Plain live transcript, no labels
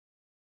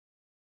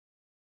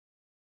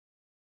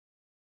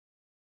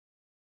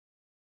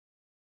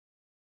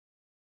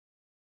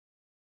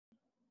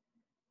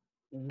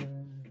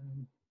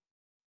Um,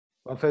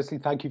 well, firstly,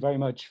 thank you very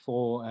much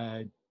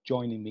for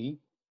joining me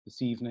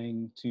this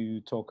evening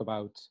to talk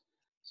about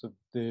sort of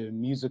the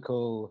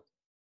musical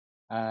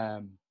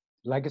um,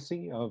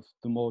 legacy of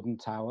the Morden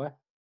Tower.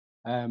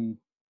 Um,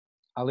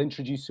 I'll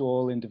introduce you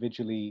all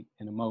individually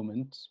in a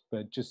moment,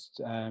 but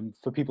just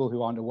for people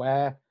who aren't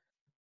aware,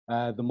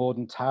 the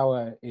Morden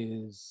Tower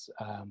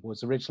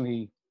was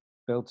originally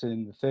built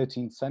in the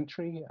 13th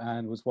century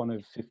and was one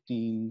of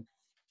 15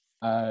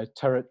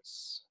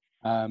 turrets.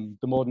 The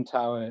Morden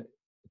Tower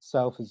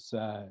itself is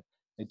a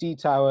D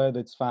tower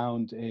that's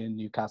found in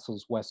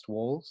Newcastle's west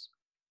walls.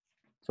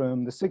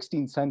 From the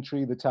 16th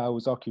century, the tower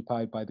was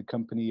occupied by the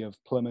company of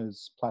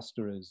plumbers,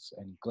 plasterers,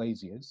 and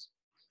glaziers.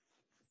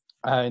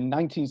 In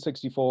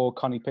 1964,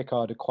 Connie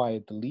Pickard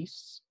acquired the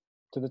lease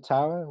to the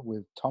tower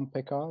with Tom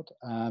Pickard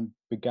and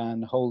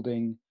began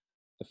holding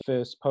the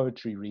first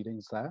poetry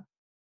readings there.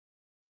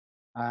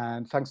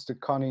 And thanks to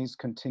Connie's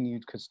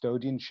continued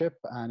custodianship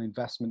and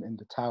investment in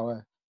the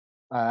tower,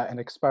 an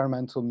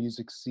experimental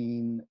music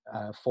scene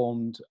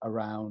formed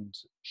around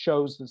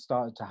shows that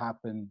started to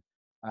happen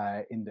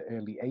in the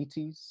early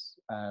 80s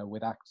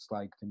with acts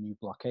like the New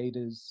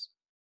Blockaders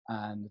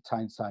and the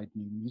Tyneside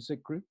New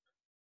Music Group.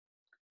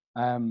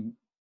 In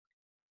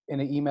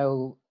an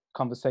email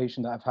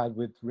conversation that I've had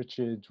with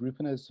Richard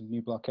Rupenes of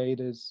New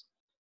Blockaders,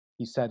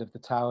 he said of the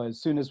tower,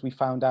 as soon as we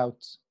found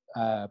out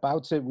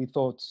about it, we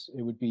thought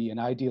it would be an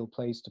ideal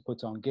place to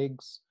put on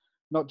gigs,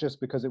 not just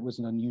because it was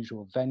an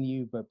unusual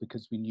venue, but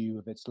because we knew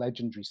of its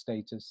legendary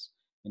status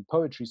in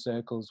poetry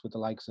circles, with the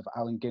likes of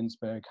Allen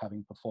Ginsberg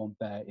having performed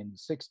there in the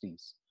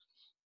 60s.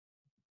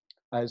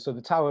 So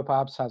the tower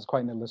perhaps has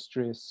quite an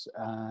illustrious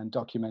and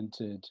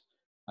documented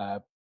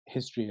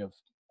history of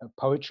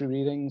poetry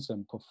readings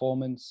and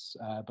performance,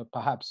 but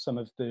perhaps some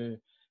of the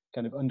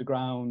kind of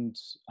underground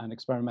and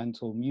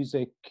experimental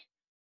music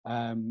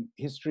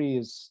history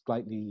is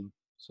slightly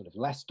sort of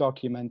less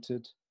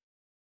documented.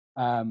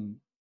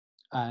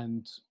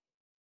 And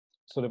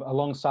sort of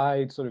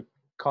alongside sort of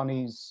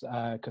Connie's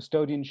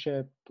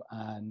custodianship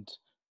and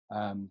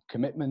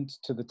commitment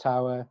to the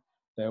tower,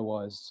 there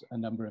was a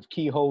number of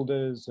key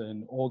holders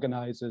and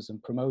organizers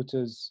and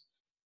promoters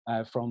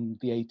from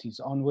the 80s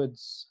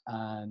onwards.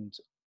 And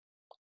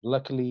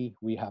luckily,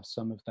 we have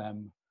some of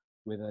them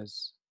with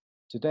us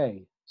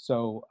today.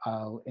 So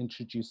I'll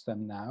introduce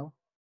them now.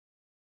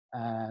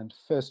 And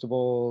first of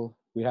all,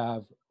 we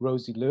have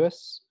Rosie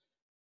Lewis.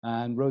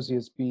 And Rosie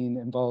has been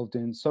involved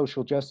in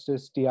social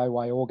justice,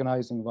 DIY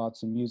organizing of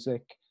arts and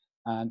music,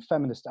 and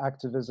feminist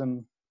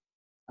activism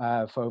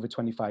for over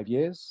 25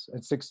 years.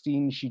 At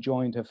 16, she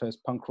joined her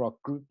first punk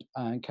rock group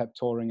and kept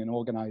touring and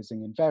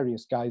organizing in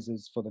various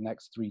guises for the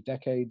next 3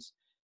 decades,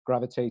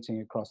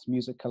 gravitating across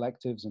music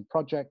collectives and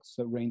projects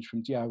that range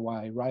from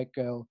DIY Riot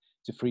Girl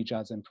to free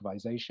jazz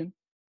improvisation.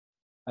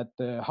 At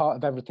the heart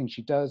of everything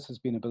she does has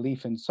been a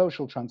belief in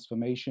social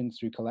transformation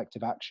through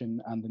collective action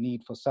and the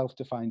need for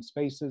self-defined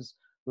spaces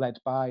led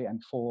by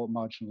and for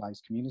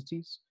marginalized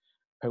communities.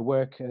 Her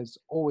work has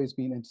always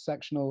been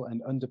intersectional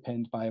and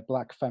underpinned by a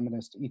Black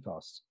feminist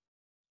ethos.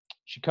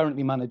 She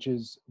currently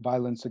manages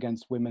violence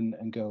against women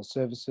and girls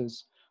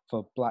services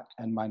for Black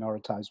and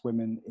minoritized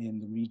women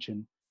in the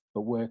region,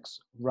 but works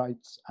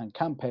rights and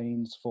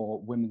campaigns for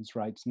women's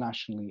rights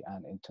nationally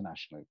and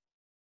internationally.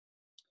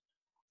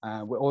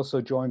 We're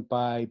also joined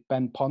by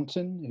Ben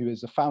Ponton, who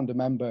is a founder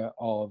member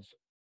of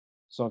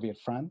Soviet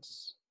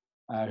France,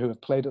 who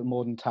have played at the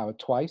Morden Tower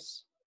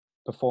twice,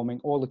 performing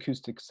all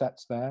acoustic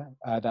sets there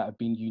that have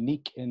been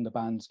unique in the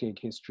band's gig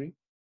history.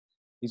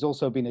 He's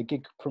also been a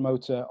gig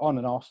promoter on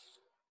and off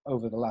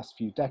over the last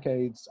few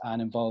decades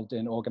and involved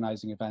in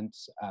organizing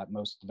events at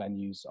most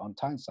venues on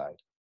Tyneside.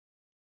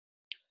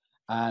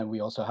 And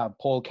we also have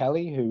Paul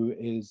Kelly, who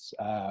is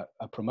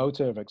a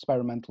promoter of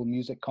experimental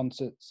music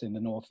concerts in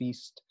the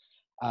Northeast,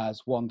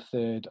 as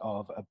 1/3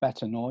 of A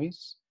Better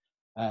Noise,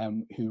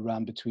 who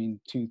ran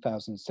between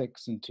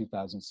 2006 and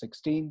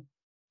 2016.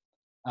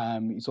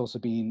 He's also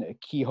been a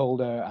key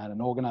holder and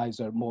an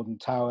organizer at Morden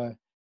Tower.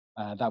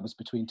 That was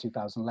between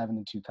 2011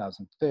 and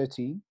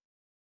 2013.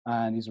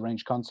 And he's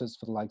arranged concerts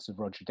for the likes of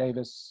Roger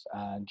Davis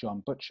and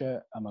John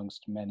Butcher,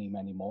 amongst many,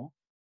 many more.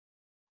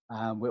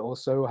 We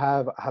also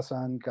have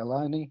Hassan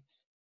Galani,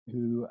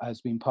 who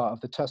has been part of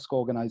the Tusk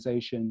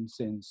organization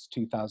since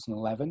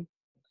 2011.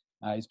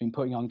 He's been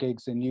putting on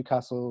gigs in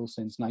Newcastle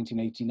since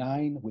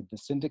 1989 with the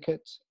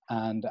Syndicate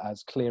and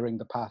as Clearing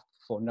the Path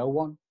for No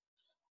One.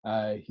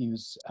 He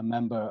was a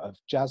member of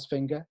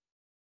Jazzfinger,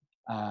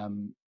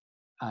 and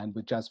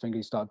with Jazzfinger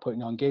he started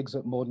putting on gigs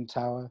at Morden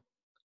Tower,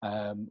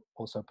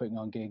 also putting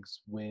on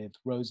gigs with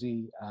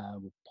Rosie,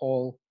 with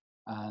Paul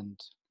and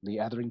Lee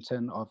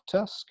Etherington of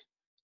Tusk.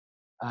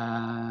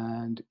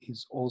 And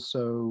he's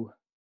also,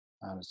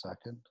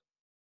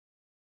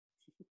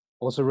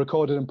 also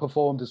recorded and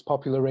performed as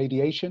Popular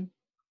Radiation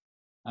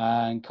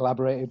and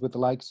collaborated with the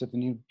likes of the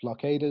New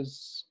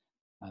Blockaders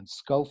and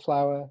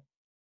Skullflower.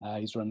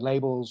 He's run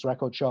labels,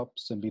 record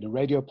shops, and been a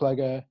radio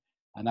plugger,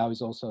 and now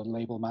he's also a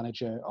label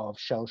manager of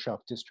Shell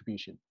Shock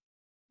Distribution.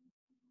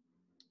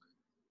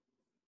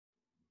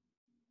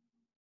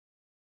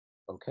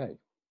 Okay.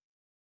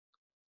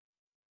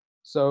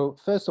 So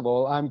first of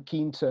all, I'm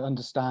keen to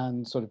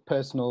understand sort of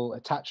personal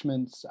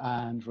attachments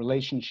and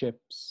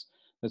relationships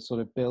that sort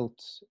of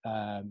built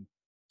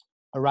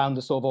around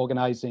the sort of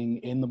organizing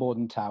in the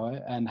Morden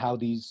Tower, and how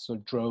these sort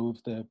of drove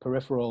the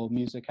peripheral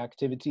music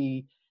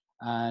activity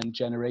and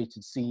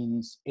generated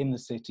scenes in the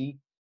city.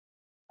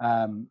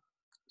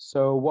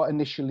 So what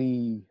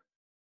initially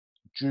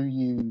drew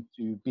you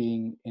to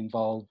being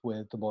involved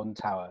with the Morden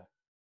Tower?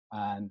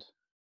 And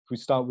if we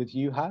start with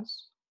you,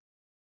 Haz?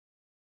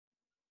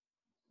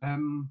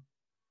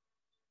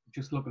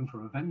 Just looking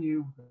for a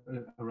venue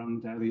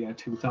around the year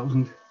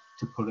 2000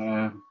 to put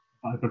a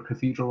vibrant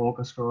cathedral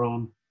orchestra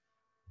on.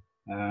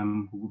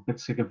 We're a bit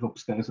sick of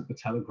upstairs at the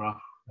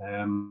Telegraph.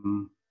 A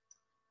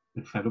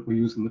bit fed up with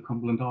using the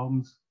Cumberland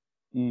Arms.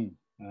 The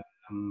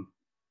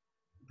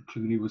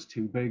Clooney was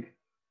too big,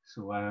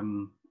 so I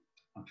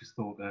just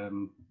thought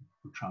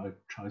we'd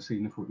try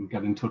seeing if we can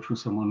get in touch with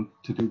someone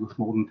to do with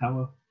Morden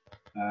Tower.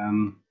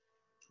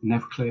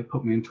 Nev Clay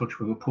put me in touch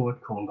with a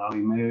poet called Ali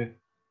May,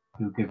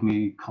 who gave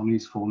me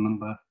Connie's phone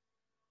number,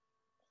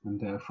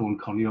 and phoned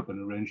Connie up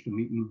and arranged a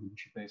meeting. And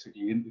she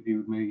basically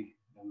interviewed me,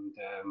 and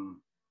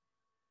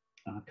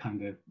I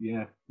kind of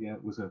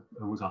it was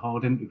a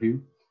hard interview.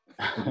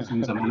 But as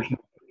soon as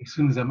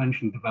I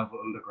mentioned the Velvet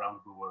Underground,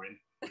 we were in.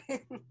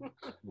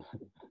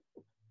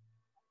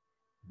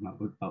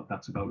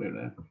 That's about it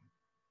there.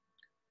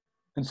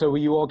 And so were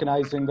you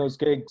organising those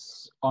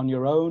gigs on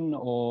your own,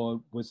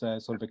 or was there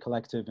sort of a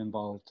collective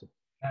involved?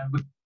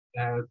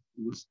 There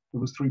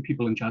was three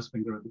people in Jazz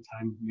Finger at the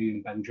time, me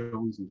and Ben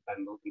Jones and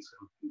Ben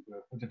Wilkinson.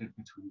 We did it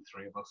between the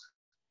three of us.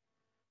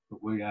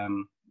 But we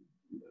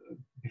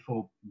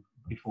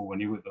before we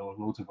knew it, though,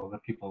 loads of other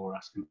people were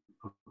asking to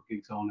put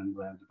gigs on, and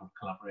we ended up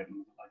collaborating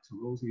with the likes of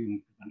Rosie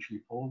and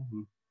eventually Paul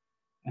and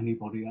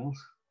anybody else.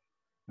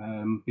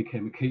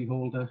 Became a key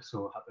holder,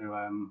 so I had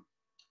to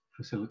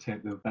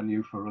facilitate the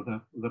venue for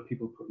other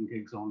people putting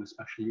gigs on,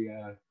 especially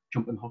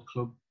Jumping Hot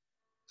Club.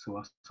 So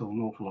I saw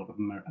an awful lot of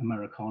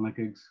Americana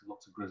gigs,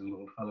 lots of grizzled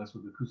old fellas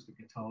with acoustic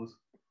guitars,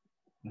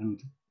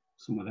 and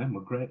some of them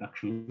were great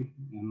actually.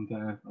 And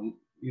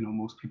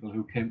most people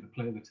who came to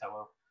play the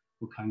Tower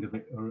were kind of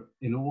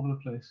in all over the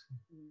place.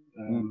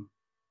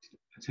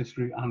 Its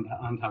history and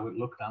how it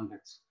looked and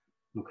its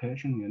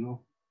location, you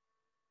know.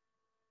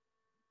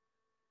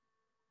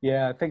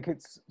 Yeah, I think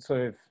it's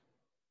sort of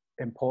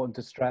important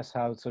to stress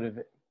how sort of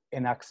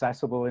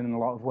inaccessible in a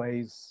lot of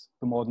ways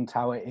the Morden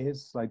Tower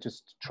is. Like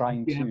just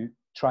trying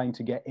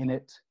to get in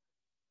it,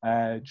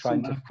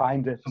 trying to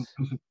find it.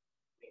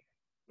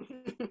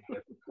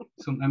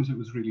 Sometimes it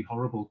was really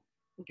horrible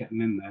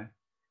getting in there.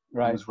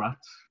 Right. There was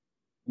rats.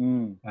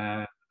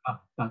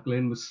 Back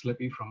lane was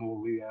slippy from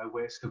all the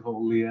waste of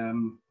all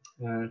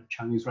the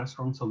Chinese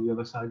restaurants on the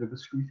other side of the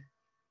street.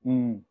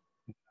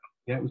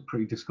 Yeah, it was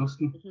pretty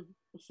disgusting.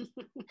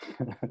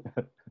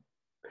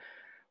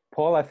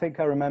 Paul, I think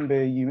I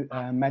remember you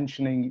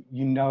mentioning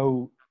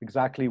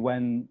exactly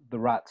when the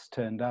rats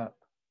turned up.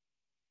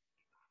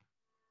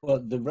 Well,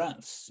 the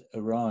rats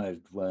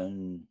arrived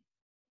when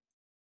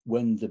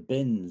the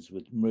bins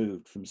were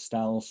moved from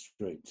Stowell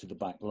Street to the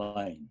back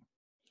lane,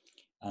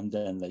 and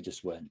then they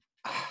just went,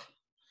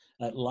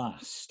 at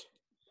last,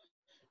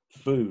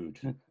 food,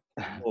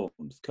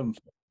 warmth,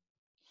 comfort.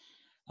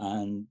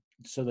 And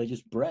so they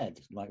just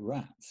bred like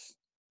rats.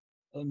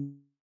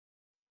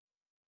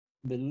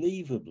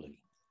 Unbelievably.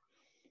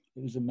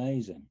 It was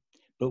amazing.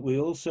 But we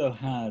also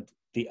had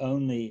the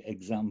only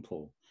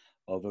example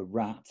of a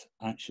rat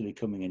actually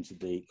coming into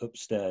the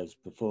upstairs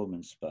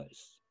performance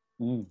space.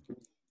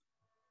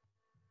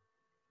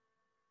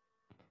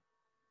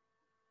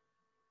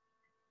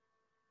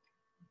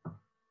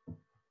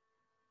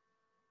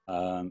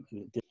 And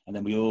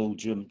then we all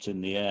jumped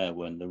in the air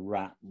when the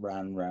rat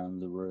ran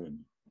round the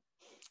room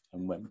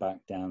and went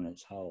back down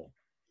its hole.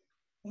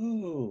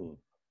 Oh,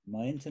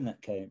 my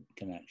internet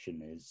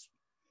connection is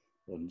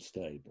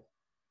unstable.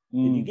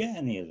 Did you get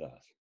any of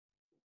that?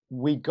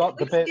 We got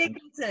the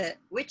bit.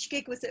 Which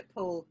gig was it,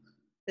 Paul,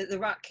 that the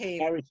rat came?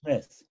 Harry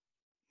Smith.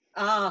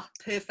 Ah,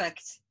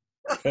 perfect.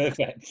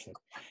 Perfect.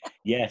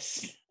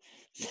 Yes.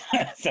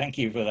 Thank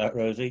you for that,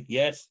 Rosie.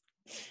 Yes,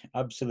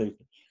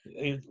 absolutely.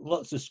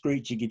 Lots of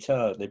screechy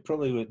guitar. They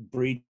probably were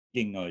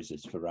breeding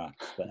noises for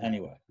rats, but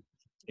anyway,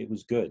 it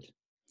was good.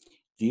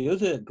 The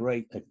other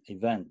great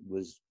event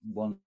was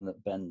one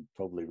that Ben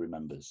probably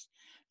remembers,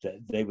 that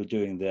they were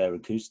doing their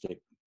acoustic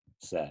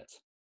set.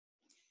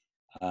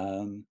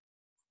 And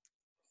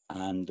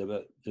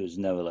there was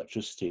no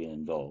electricity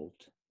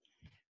involved,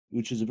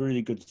 which is a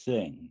really good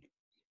thing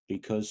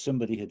because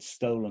somebody had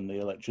stolen the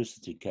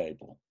electricity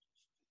cable.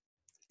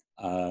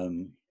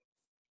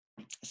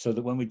 So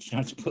that when we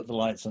tried to put the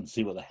lights on to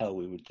see what the hell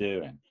we were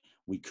doing,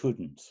 we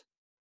couldn't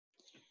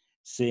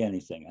see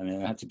anything. And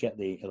then I had to get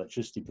the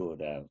electricity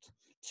board out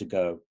to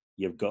go,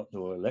 you've got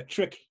no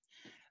electric.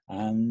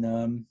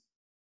 And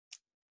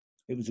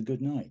it was a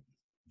good night,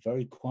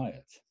 very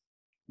quiet,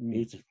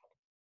 beautiful.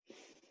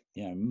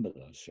 Yeah, I remember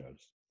those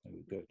shows. They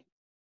were good.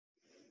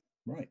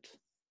 Right.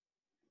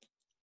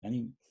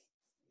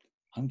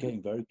 I'm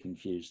getting very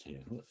confused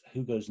here.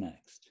 Who goes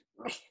next?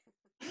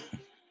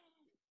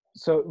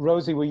 So,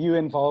 Rosie, were you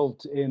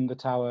involved in the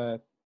tower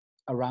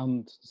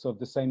around sort of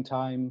the same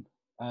time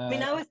I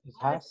mean, as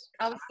Hass?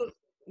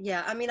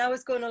 Yeah, I mean, I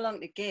was going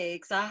along to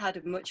gigs. I had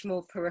a much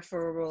more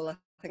peripheral role. I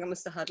think I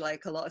must have had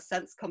like a lot of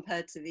sense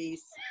compared to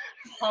these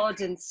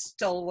hardened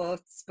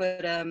stalwarts.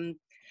 But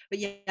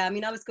yeah, I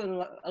mean, I was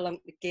going along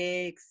to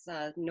gigs.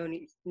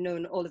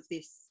 Known all of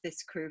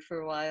this crew for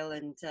a while,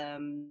 and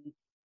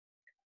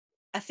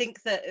I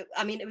think that,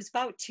 I mean, it was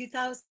about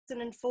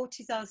 2004,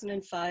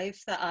 2005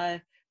 that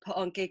I put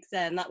on gigs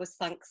there, and that was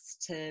thanks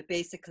to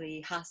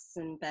basically Hass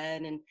and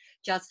Ben and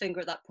Jazzfinger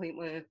at that point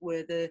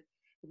were the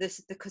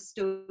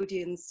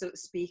custodians, so to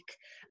speak.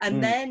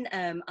 And then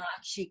I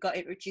actually got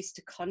introduced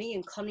to Connie,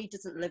 and Connie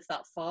doesn't live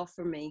that far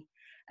from me.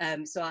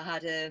 So I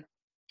had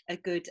a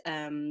good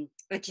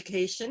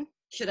education,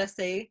 should I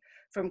say,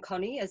 from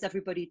Connie, as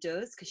everybody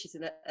does, because she's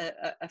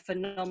a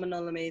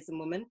phenomenal, amazing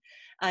woman.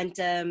 And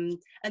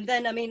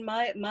then, I mean,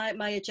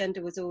 my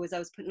agenda was always, I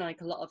was putting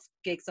like a lot of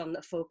gigs on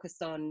that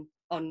focused on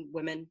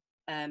women,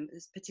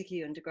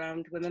 particularly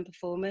underground women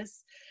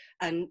performers,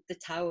 and the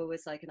Tower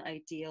was like an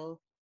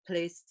ideal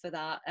place for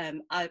that.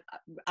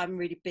 I'm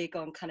really big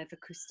on kind of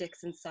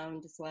acoustics and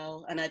sound as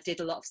well, and I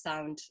did a lot of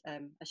sound. I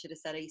should have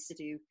said I used to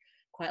do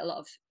quite a lot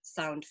of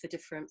sound for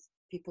different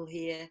people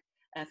here,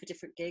 for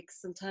different gigs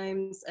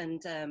sometimes,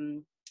 and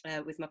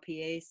with my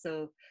PA,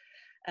 so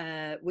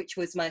which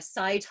was my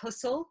side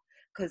hustle,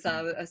 because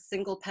I was a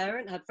single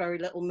parent, had very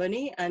little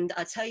money, and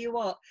I tell you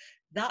what,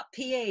 that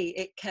PA,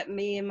 it kept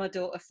me and my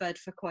daughter fed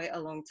for quite a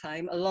long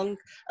time,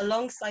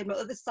 alongside my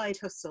other side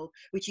hustle,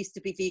 which used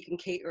to be vegan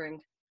catering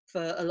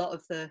for a lot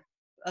of the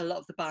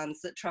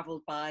bands that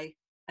travelled by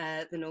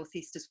the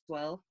Northeast as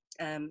well,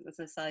 as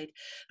an aside.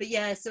 But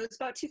yeah, so it's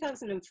about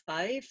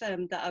 2005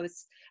 that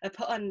I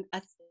put on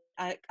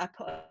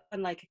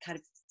like a kind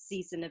of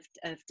season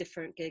of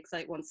different gigs,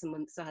 like once a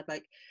month. So I had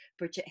like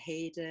Bridget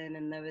Hayden,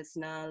 and there was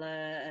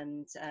Nala,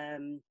 and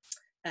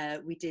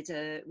we did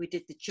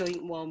the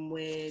joint one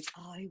with,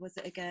 who was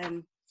it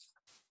again?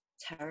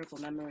 Terrible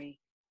memory.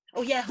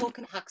 Oh yeah, Hawk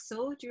and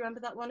Hacksaw. Do you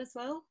remember that one as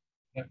well?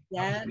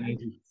 Yeah.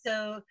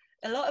 So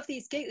a lot of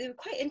these gigs, they were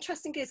quite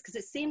interesting gigs, because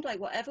it seemed like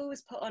whatever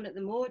was put on at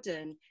the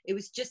Morden, it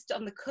was just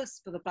on the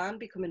cusp of a band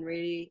becoming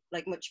really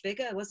like much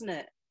bigger, wasn't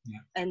it? Yeah.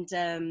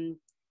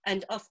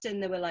 And often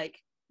they were like,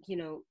 you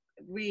know,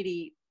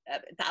 really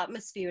the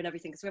atmosphere and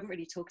everything, because we haven't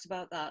really talked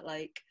about that.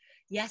 Like,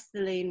 yes,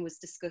 the lane was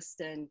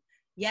disgusting.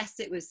 Yes,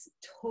 it was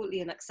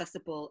totally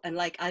inaccessible. And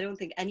like, I don't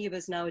think any of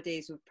us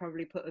nowadays would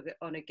probably put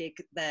on a gig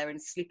there and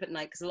sleep at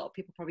night, because a lot of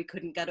people probably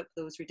couldn't get up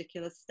those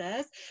ridiculous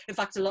stairs. In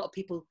fact, a lot of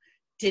people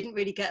didn't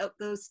really get up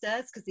those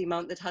stairs because the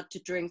amount they'd had to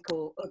drink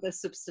or other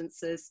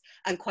substances,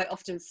 and quite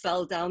often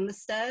fell down the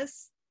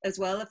stairs as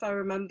well. If I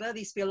remember, there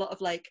used to be a lot of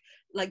like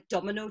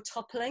domino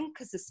toppling,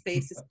 because the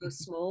space is so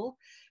small.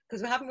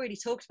 Because we haven't really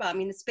talked about, I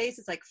mean, the space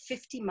is like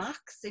 50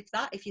 max,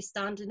 if you're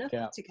standing up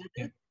together.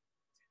 Yeah.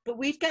 But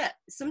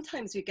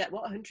sometimes we'd get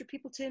 100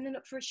 people turning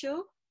up for a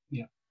show.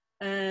 Yeah.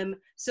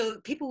 So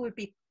people would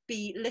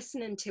be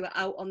listening to it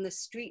out on the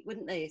street,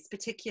 wouldn't they? It's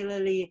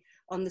particularly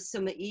on the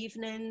summer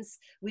evenings.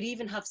 We'd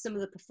even have some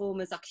of the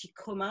performers actually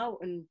come out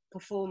and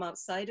perform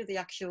outside of the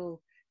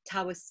actual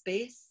tower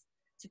space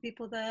to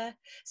people there.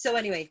 So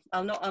anyway,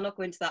 I'll not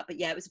go into that, but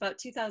yeah, it was about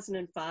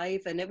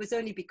 2005, and it was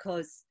only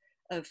because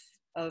of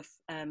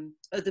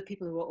other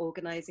people who were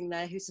organising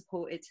there who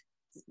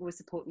were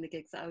supporting the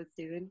gigs that I was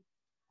doing.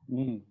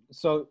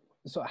 So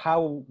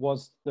how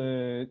was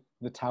the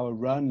tower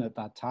run at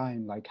that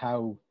time? Like,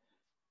 how,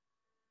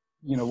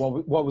 you know,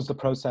 what was the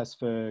process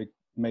for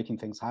making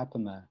things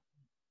happen there?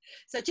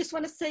 So I just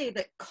want to say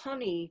that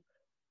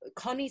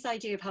Connie's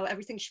idea of how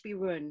everything should be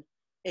run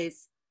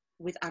is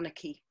with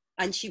anarchy.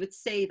 And she would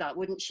say that,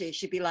 wouldn't she?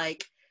 She'd be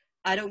like,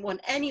 I don't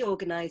want any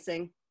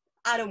organising.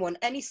 I don't want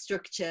any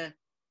structure.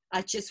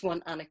 I just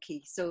want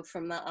anarchy. So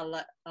from that, I'll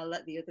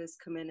let the others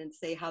come in and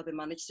say how they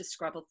managed to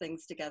scrabble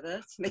things together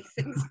to make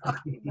things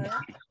happen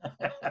there.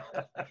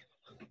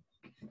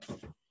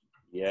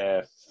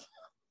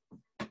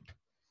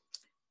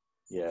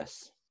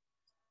 Yes.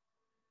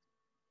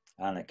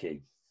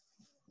 Anarchy.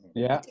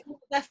 Yeah. It took a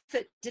lot of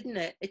effort, didn't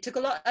it? It took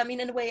a lot. I mean,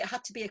 in a way, it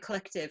had to be a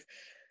collective.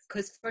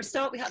 Because for a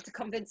start, we had to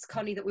convince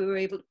Connie that we were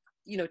able,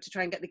 you know, to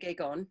try and get the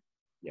gig on.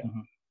 Yeah.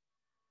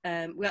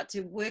 We had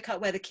to work out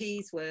where the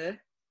keys were.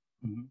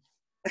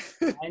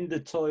 Find the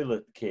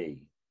toilet key.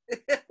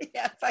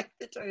 Yeah, find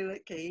the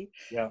toilet key.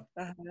 Yeah.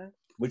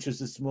 Which was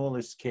the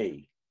smallest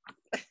key.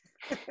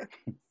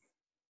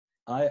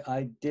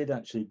 I did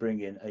actually bring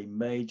in a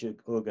major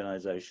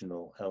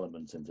organisational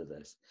element into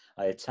this.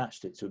 I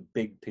attached it to a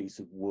big piece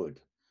of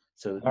wood.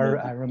 So that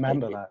I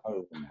remember that.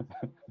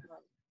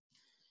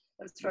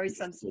 That's very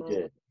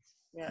sensible.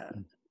 Yeah.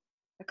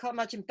 I can't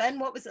imagine. Ben,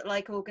 what was it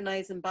like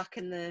organising back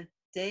in the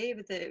day,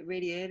 with the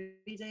really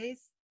early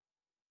days?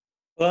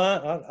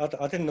 Well,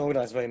 I didn't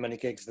organise very many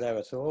gigs there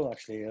at all,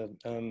 actually.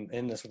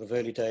 In the sort of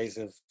early days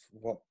of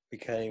what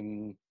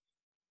became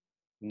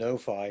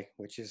No-Fi,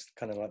 which is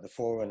kind of like the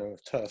forerunner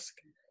of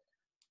Tusk.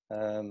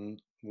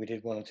 We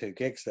did 1 or 2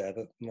 gigs there,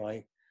 but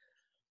my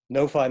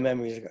no-fi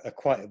memories are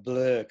quite a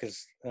blur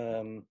because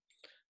a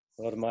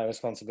lot of my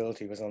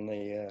responsibility was on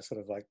the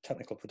sort of like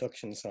technical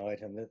production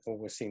side, and it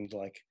always seemed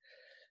like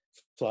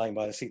flying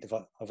by the seat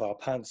of our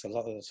pants a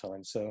lot of the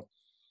time. So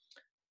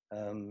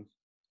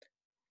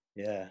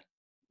yeah,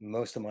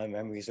 most of my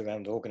memories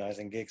around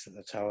organizing gigs at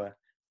the Tower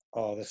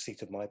are the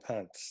seat of my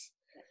pants,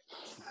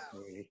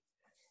 really.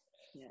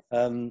 Yeah.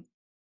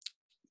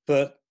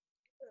 But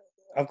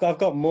I've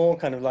got more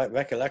kind of like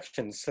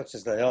recollections, such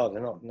as they are.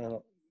 They're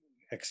not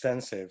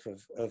extensive,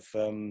 of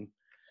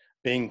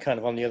being kind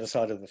of on the other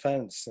side of the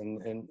fence,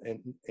 and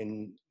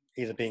in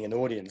either being an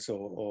audience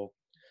or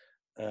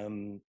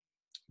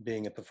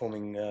being a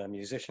performing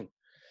musician,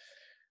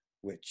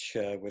 which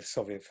with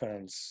Soviet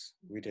France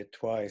we did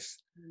twice.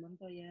 I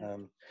remember, yeah.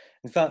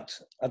 In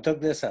fact, I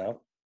dug this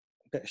out,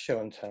 a bit of show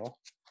and tell.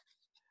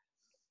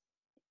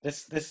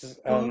 This is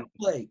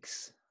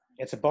Cornflakes.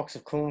 it's a box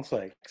of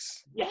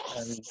cornflakes.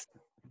 Yes.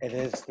 And it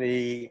is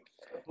the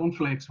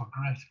Cornflakes were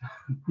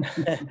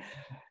great.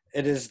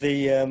 it is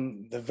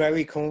the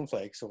very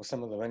cornflakes, or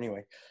some of them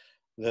anyway,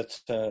 that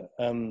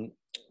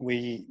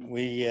we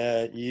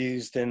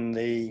used in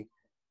the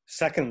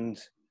second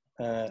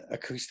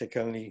acoustic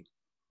only.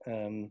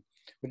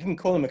 We didn't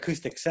call them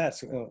acoustic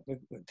sets. We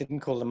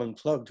didn't call them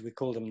unplugged. We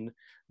called them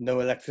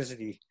no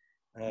electricity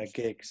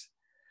gigs.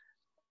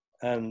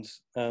 And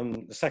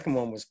the second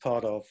one was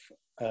part of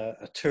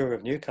a tour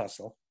of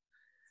Newcastle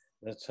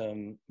that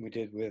we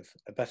did with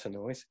A Better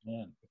Noise,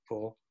 Yeah. with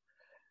Paul.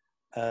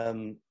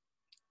 And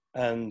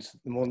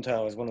the Morden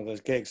Tower was one of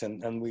those gigs,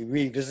 and we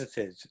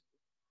revisited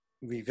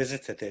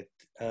it,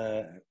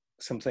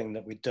 something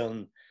that we'd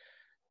done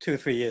 2 or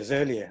 3 years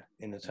earlier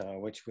in the Tower,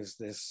 which was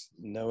this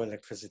no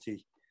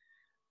electricity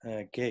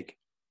gig,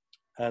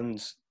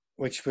 and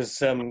which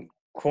was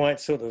quite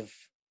sort of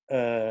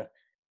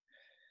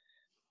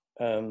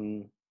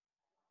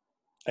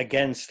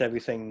against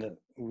everything that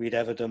we'd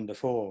ever done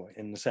before,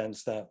 in the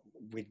sense that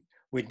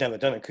we'd never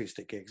done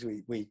acoustic gigs.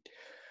 We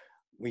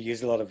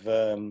used a lot of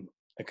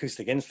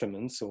acoustic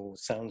instruments or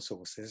sound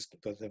sources,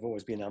 but they've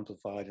always been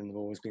amplified and they've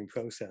always been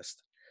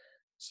processed.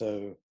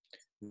 So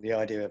the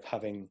idea of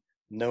having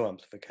no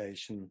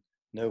amplification,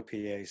 no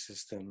PA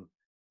system,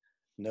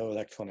 no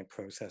electronic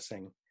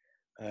processing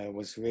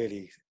was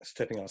really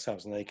stripping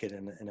ourselves naked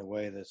in a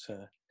way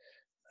that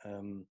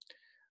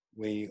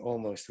we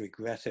almost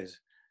regretted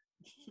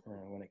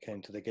when it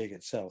came to the gig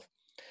itself.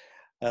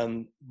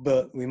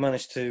 But we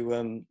managed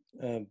to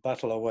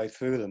battle our way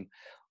through them.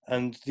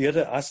 And the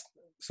other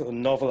sort of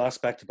novel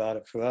aspect about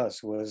it for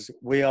us was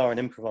we are an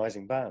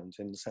improvising band,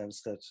 in the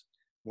sense that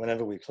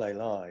whenever we play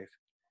live,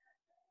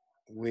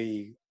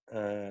 we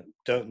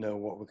don't know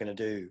what we're going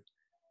to do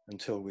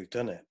until we've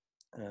done it.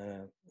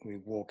 We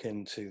walk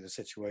into the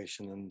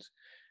situation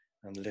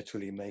and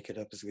literally make it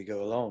up as we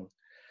go along.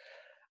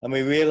 And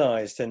we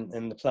realized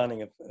in the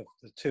planning of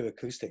the 2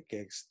 acoustic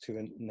gigs,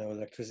 2 no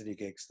electricity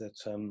gigs,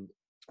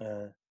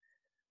 that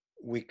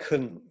we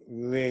couldn't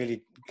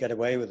really get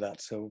away with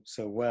that so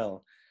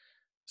well.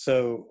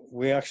 So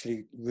we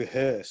actually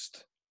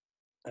rehearsed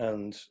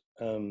and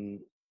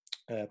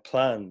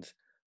planned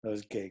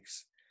those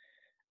gigs.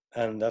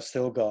 And I've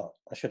still got,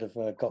 I should have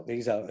got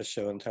these out as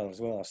show and tell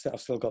as well.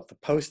 I've still got the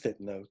post-it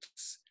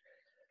notes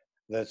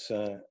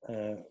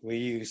that we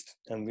used,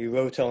 and we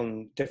wrote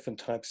on different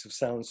types of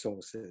sound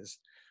sources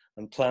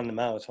and planned them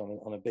out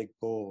on a big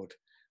board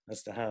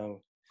as to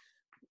how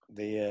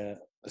the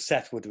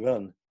set would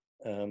run.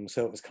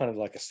 So it was kind of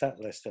like a set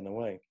list in a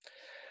way.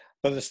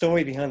 But the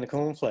story behind the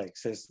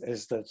cornflakes is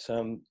that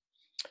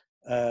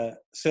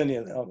certainly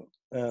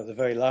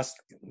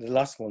the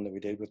last one that we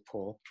did with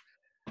Paul,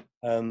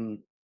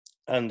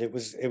 and it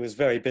was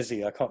very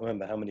busy. I can't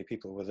remember how many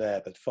people were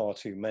there, but far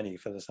too many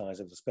for the size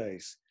of the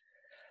space.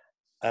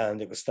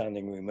 And it was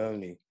standing room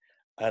only,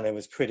 and it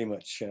was pretty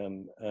much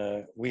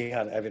we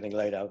had everything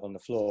laid out on the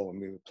floor when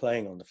we were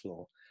playing on the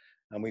floor,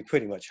 and we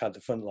pretty much had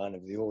the front line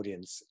of the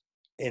audience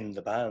in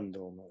the band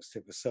almost.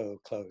 It was so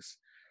close,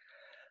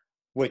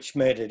 which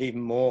made it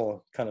even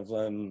more kind of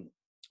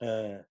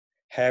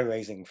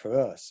hair-raising for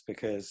us,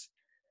 because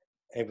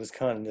it was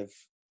kind of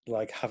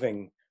like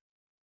having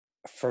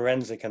a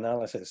forensic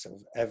analysis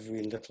of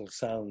every little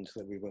sound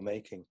that we were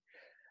making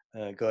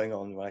going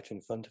on right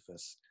in front of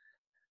us.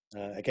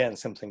 Again,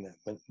 something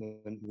that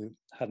we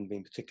hadn't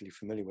been particularly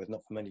familiar with,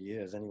 not for many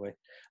years anyway.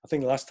 I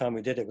think the last time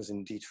we did it was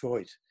in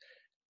Detroit,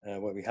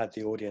 where we had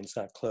the audience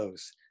that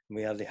close, and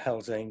we had the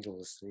Hells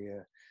Angels,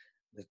 the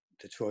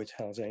Detroit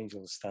Hells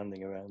Angels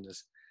standing around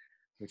us,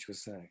 which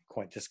was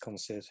quite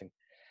disconcerting.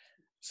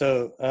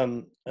 So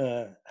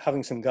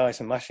having some guys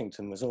from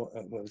Washington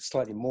was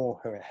slightly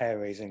more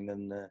hair-raising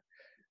than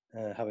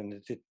having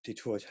the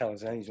Detroit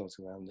Hells Angels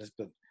around us,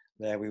 but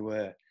there we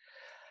were.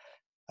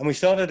 And we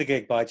started the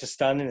gig by just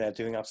standing there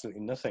doing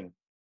absolutely nothing.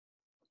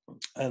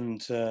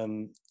 And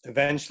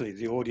eventually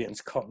the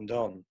audience cottoned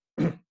on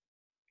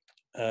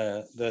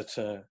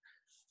that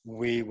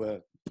we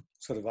were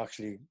sort of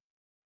actually,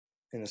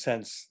 in a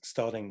sense,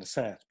 starting the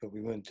set, but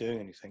we weren't doing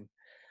anything.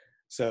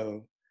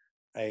 So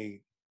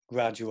a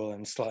gradual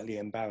and slightly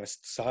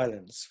embarrassed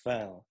silence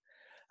fell.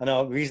 And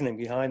our reasoning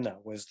behind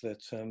that was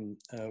that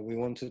we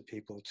wanted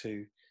people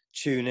to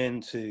tune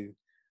into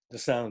the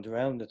sound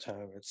around the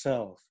tower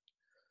itself,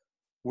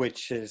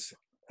 which is,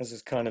 as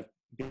has kind of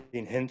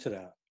been hinted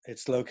at,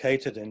 it's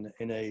located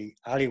in a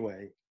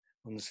alleyway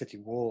on the city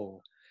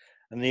wall.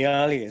 And the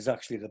alley is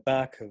actually the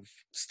back of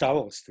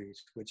Starrell Street,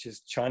 which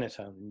is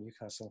Chinatown in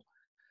Newcastle,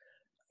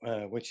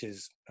 which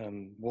is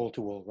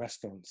wall-to-wall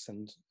restaurants.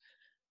 And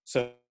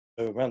so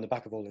around the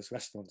back of all those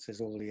restaurants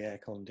is all the air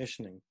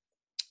conditioning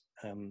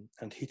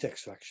and heat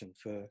extraction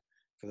for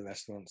the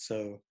restaurants.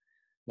 So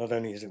not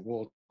only is it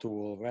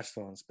wall-to-wall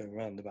restaurants, but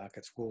around the back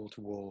it's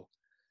wall-to-wall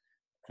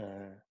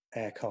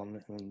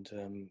aircon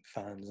and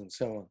fans and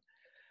so on.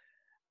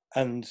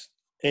 And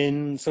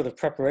in sort of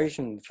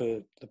preparation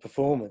for the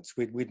performance,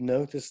 we'd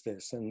noticed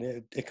this, and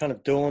it kind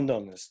of dawned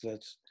on us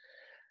that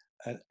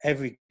at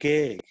every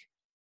gig,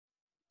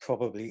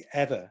 probably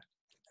ever,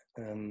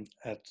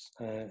 at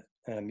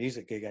a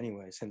music gig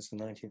anyway, since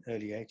the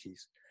early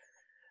 80s,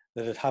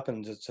 that had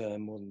happened at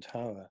Morden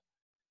Tower,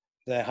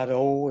 there had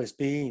always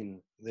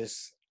been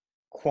this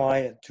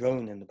quiet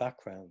drone in the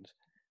background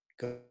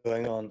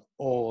going on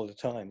all the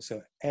time.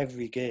 So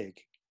every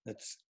gig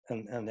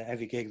and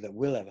every gig that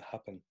will ever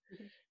happen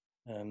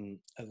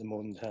at the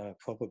Morden Tower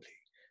probably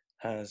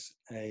has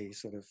a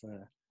sort of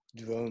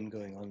drone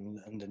going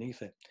on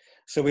underneath it.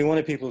 So we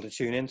wanted people to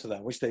tune into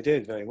that, which they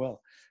did very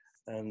well.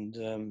 And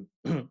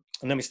and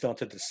then we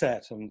started the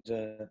set and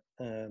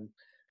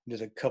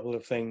did a couple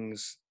of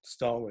things to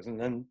start with, and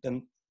then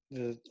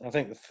I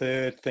think the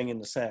third thing in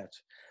the set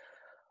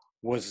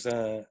was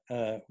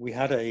we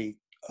had a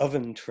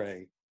oven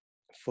tray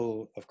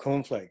full of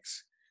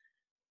cornflakes,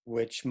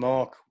 which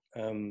Mark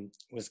would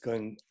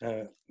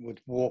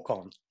walk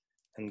on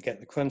and get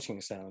the crunching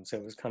sound. So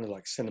it was kind of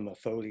like cinema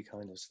Foley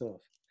kind of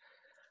stuff.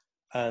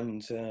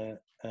 And so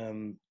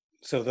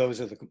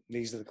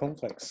these are the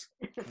cornflakes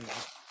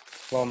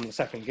from the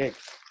second gig,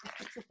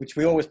 which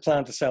we always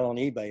planned to sell on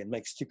eBay and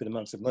make stupid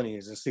amounts of money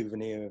as a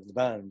souvenir of the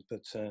band,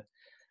 but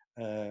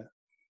a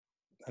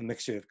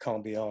mixture of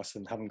can't be arsed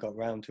and haven't got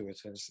round to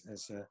it.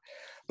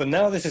 But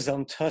now this is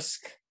on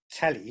Tusk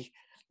telly.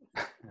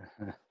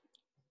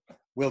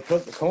 We'll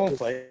put the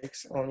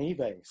cornflakes on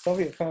eBay.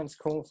 Soviet France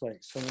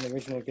cornflakes from an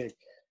original gig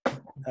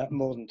at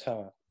Morden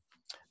Tower.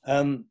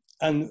 And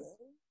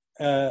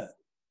the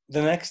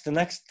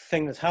next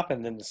thing that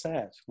happened in the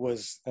set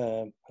was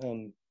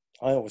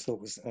I always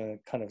thought was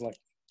kind of like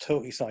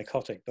totally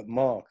psychotic, but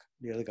Mark,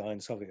 the other guy in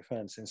Soviet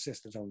France,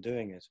 insisted on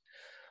doing it.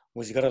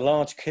 Was he got a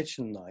large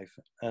kitchen knife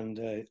and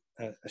a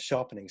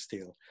sharpening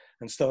steel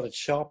and started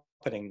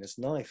sharpening this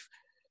knife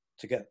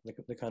to get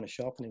the kind of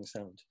sharpening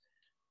sound,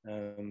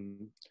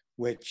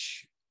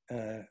 which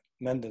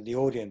meant that the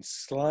audience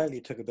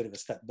slightly took a bit of a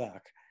step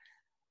back,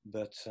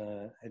 but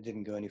it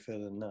didn't go any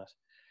further than that.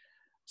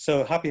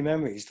 So happy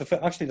memories.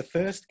 Actually, the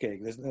first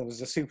gig, there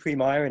was a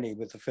supreme irony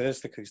with the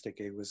first acoustic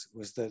gig, was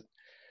that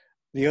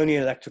the only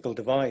electrical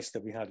device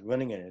that we had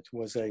running in it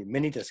was a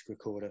mini disc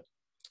recorder,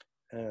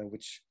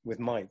 which with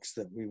mics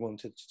that we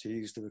wanted to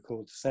use to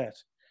record the set,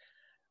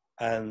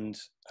 and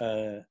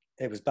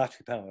it was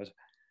battery powered,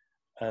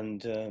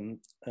 and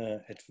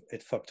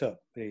it fucked up.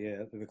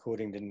 The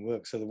recording didn't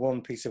work. So the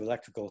one piece of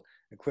electrical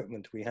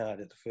equipment we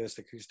had at the first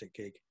acoustic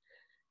gig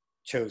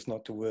chose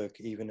not to work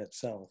even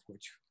itself,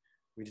 which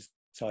we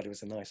decided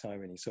was a nice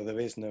irony. So there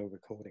is no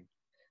recording,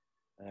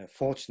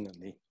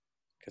 fortunately,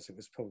 because it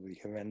was probably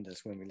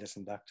horrendous when we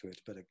listened back to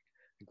it, but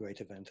a great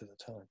event at the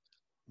time.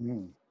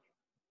 Mm.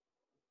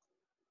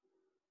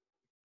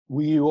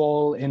 Were you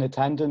all in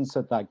attendance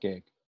at that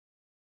gig?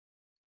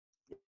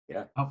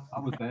 Yeah, I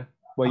was there.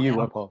 Well, you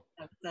were, Paul.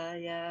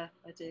 Yeah,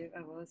 I do.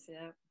 I was,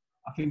 yeah.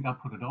 I think I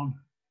put it on,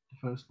 the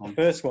first one. The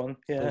first one,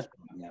 yeah.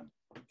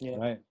 yeah.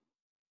 Right.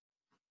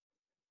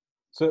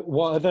 So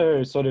what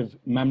other sort of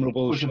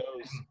memorable shows?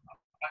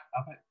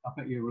 I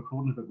bet your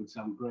recording of it would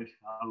sound great.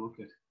 I loved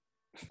it.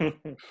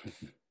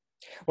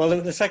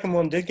 Well, the second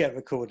one did get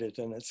recorded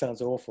and it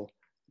sounds awful.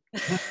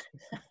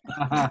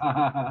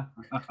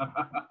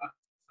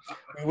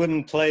 We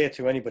wouldn't play it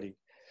to anybody.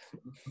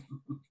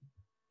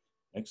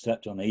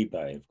 Except on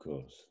eBay, of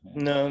course.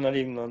 Yeah. No, not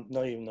even on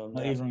Not even on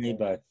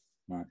eBay.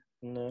 Right.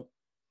 No.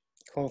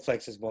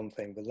 Cornflakes is one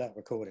thing, but that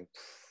recording.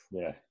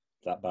 Yeah,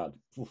 that bad.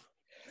 Oof.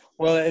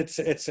 Well, it's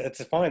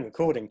a fine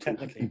recording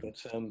technically, but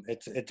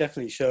it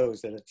definitely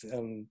shows that it's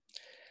and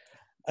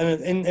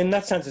in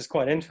that sense, it's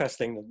quite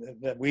interesting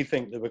that we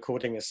think the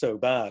recording is so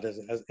bad as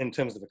in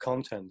terms of the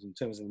content, in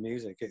terms of the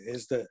music. It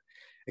is that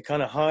it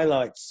kind of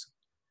highlights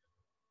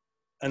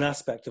an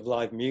aspect of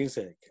live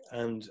music,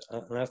 and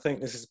I think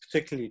this is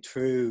particularly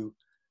true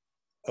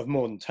of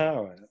Morden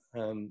Tower,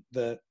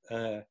 that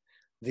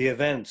the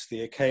event,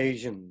 the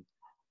occasion,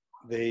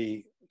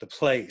 the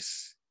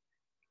place,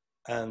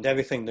 and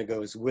everything that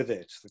goes with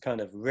it, the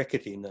kind of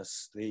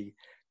ricketiness, the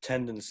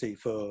tendency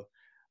for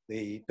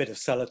the bit of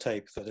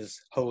sellotape that is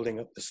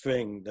holding up the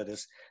string, that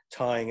is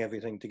tying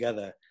everything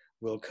together,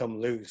 will come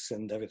loose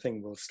and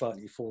everything will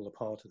slightly fall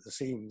apart at the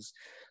seams,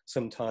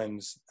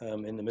 sometimes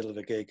in the middle of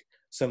a gig,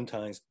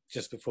 sometimes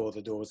just before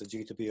the doors are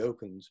due to be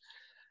opened.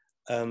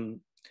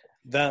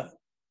 That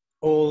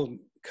all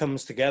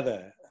comes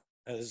together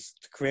as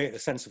to create a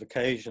sense of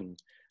occasion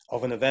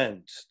of an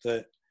event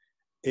that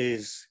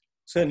is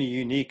certainly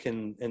unique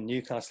in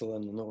Newcastle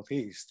and the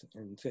Northeast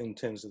in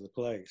terms of the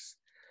place,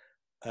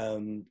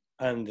 and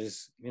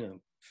is, you know,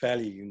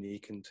 fairly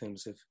unique in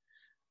terms of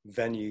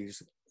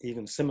venues,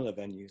 even similar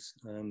venues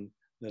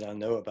that I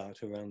know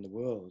about around the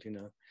world, you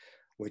know,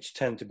 which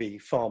tend to be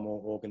far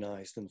more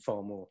organized and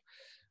far more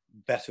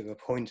better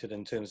appointed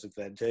in terms of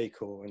their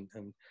decor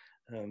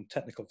and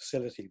technical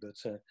facility. But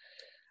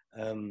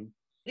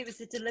it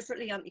was a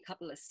deliberately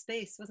anti-capitalist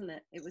space, wasn't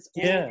it? It was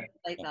yeah,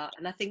 like that.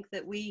 And I think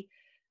that we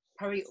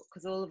probably,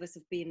 because all of us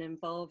have been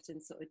involved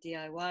in sort of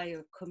DIY or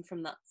have come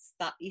from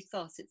that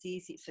ethos, it's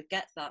easy to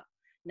forget that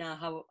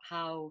now,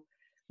 how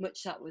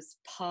much that was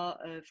part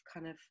of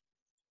kind of,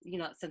 you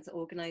know, that sense of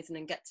organizing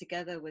and get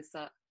together was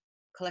that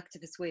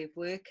collectivist way of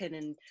working.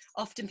 And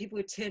often people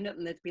would turn up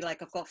and they'd be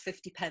like, I've got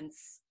 50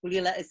 pence, will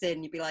you let us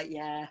in? You'd be like,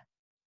 yeah.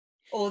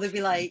 Or they'd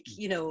be like,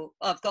 you know,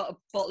 I've got a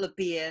bottle of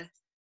beer,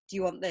 do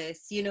you want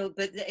this? You know,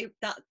 but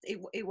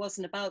it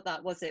wasn't about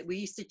that, was it? We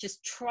used to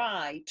just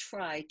try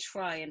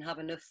and have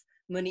enough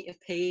money to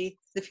pay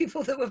the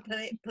people that were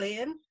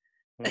playing.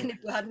 And if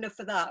we had enough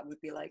of that, we'd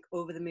be like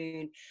over the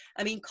moon.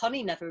 I mean,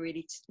 Connie never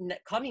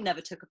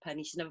took a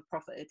penny. She never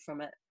profited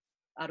from it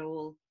at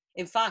all.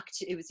 In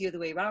fact, it was the other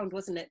way around,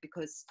 wasn't it?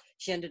 Because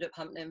she ended up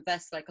having to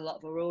invest like a lot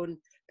of her own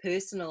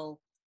personal,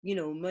 you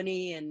know,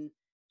 money. And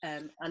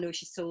I know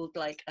she sold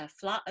like a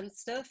flat and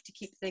stuff to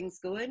keep things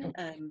going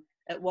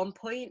at one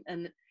point.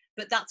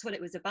 But that's what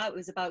it was about. It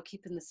was about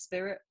keeping the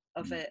spirit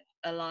of it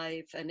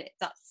alive. And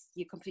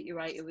you're completely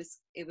right. It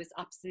was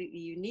absolutely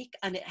unique,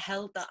 and it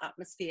held that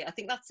atmosphere. I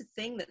think that's the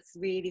thing that's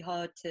really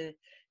hard to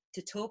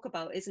talk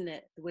about, isn't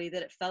it? The way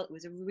that it felt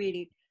was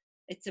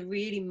it's a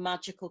really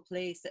magical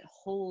place that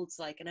holds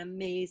like an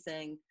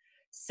amazing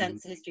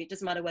sense of history. It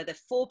doesn't matter whether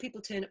 4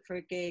 people turn up for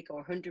a gig or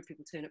 100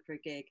 people turn up for a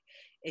gig.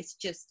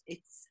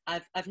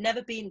 I've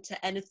never been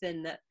to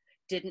anything that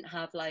didn't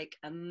have like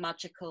a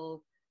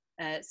magical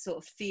sort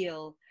of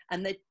feel,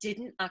 and that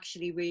didn't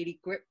actually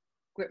really grip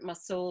my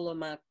soul or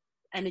my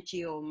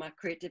energy or my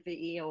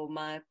creativity or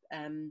my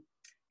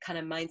kind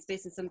of mind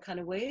space in some kind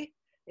of way.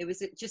 It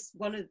was just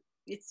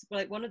it's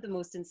like one of the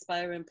most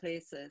inspiring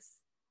places.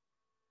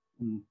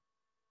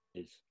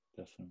 It's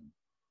definitely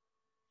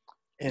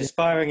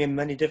inspiring in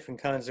many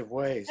different kinds of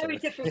ways. Very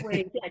different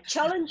ways, yeah.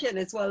 Challenging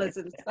as well as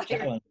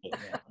inspiring.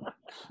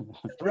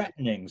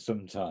 Threatening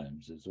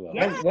sometimes as well.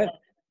 Yeah.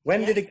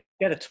 When did it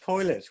get a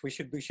toilet? We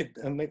should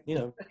you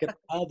know, get...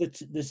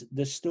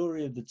 the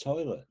story of the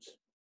toilet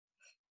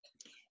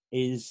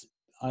is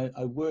I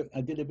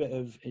did a bit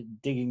of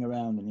digging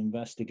around and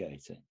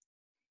investigating,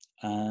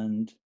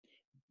 and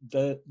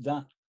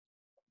that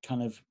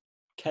kind of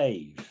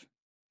cave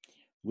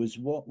was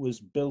what was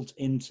built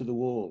into the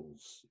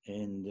walls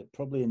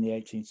probably in the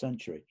 18th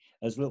century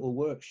as little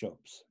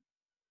workshops.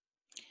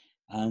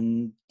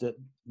 And that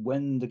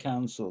when the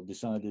council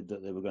decided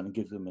that they were going to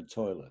give them a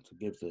toilet, to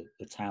give the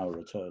tower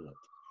a toilet,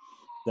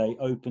 they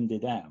opened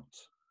it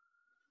out,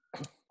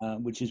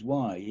 which is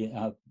why you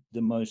have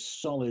the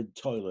most solid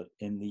toilet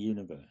in the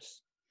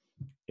universe.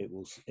 It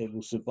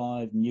will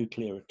survive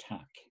nuclear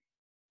attack,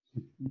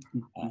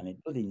 and it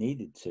really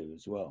needed to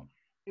as well.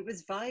 It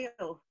was vile.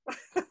 Oh,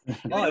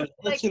 it was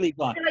literally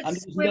vile, like and there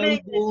was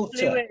swimming no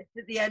water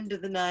at the end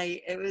of the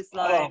night. It was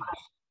like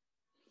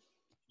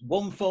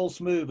one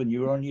false move and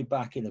you were on your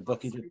back in a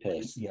bucket of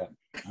piss. Yeah,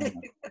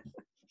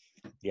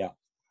 yeah,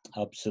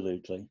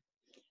 absolutely.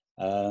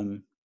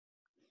 And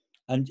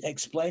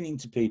explaining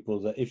to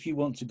people that if you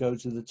want to go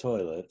to the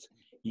toilet,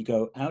 you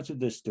go out of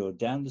this door,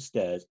 down the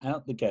stairs,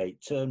 out the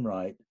gate, turn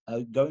right,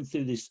 going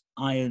through this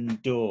iron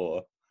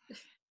door,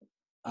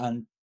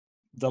 and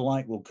the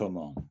light will come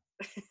on.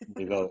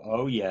 You go,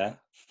 oh yeah,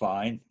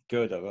 fine,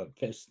 good. I'll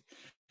piss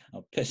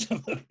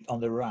on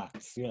the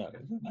rats. You know,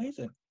 it's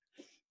amazing.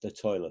 The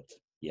toilet,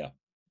 yeah.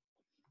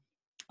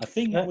 I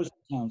think it was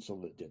the council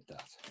that did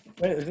that.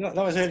 That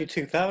was early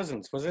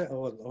 2000s, was it,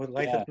 or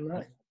later than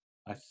that?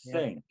 I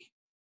think.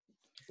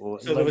 Or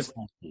so there was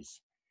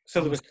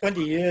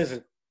 20 years.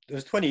 There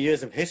was 20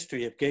 years of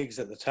history of gigs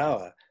at the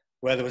tower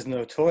where there was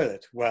no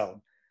toilet.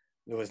 Well,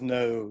 there was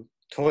no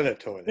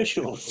toilet.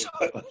 Official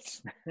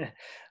toilet.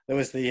 There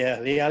was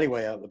the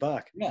alleyway out the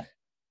back.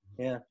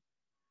 Yeah.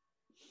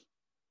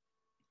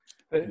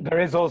 There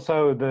is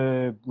also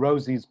the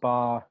Rosie's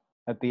bar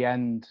at the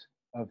end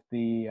of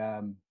the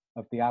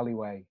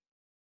alleyway.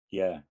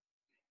 Yeah.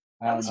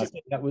 I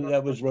think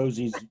that was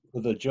Rosie's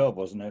other job,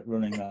 wasn't it?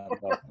 Running that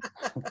bar.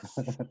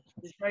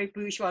 It's very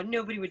bourgeois.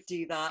 Nobody would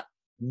do that.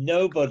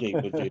 Nobody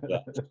would do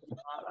that.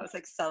 That was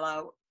like sell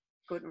out.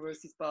 Go to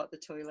Rosie's bar at the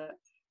toilet.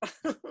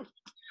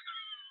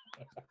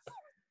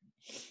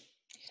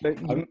 I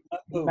remember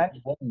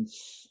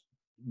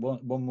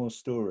one more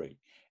story.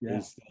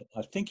 Is that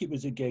I think it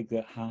was a gig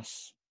that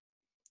Haas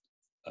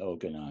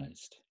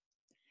organised,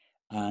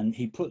 and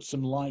he put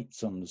some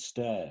lights on the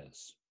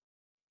stairs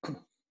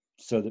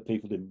so that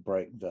people didn't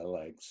break their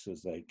legs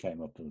as they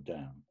came up and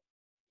down.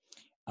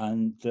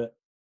 And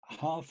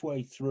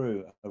halfway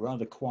through, a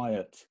rather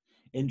quiet,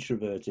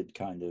 introverted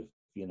kind of,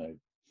 you know,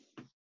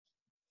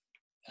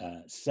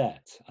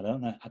 set. I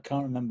don't know, I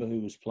can't remember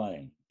who was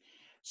playing.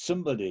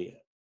 Somebody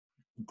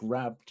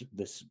grabbed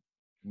this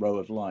row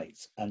of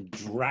lights and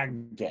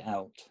dragged it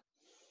out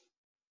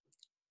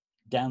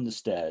down the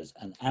stairs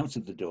and out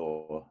of the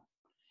door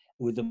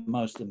with the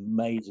most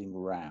amazing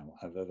row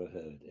I've ever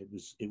heard. It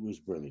was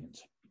brilliant.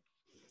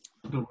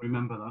 I don't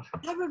remember that.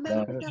 I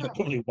remember that.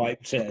 Probably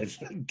wiped it.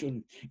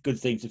 Good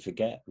thing to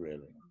forget,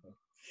 really.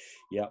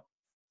 Yeah.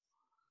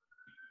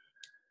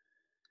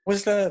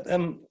 Was there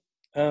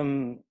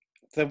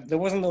there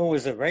wasn't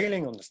always a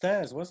railing on the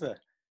stairs, was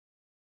there?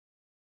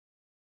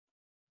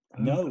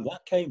 No,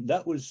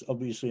 that was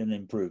obviously an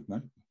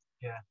improvement.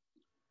 Yeah.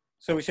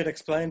 So we should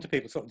explain to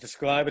people, sort of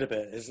describe it a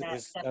bit.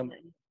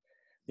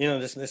 You know,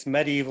 this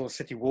medieval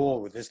city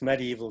wall with this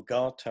medieval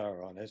guard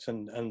tower on it,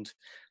 and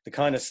the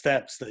kind of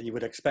steps that you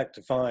would expect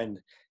to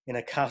find in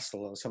a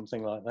castle or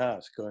something like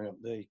that, going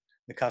up the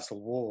castle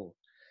wall.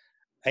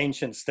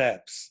 Ancient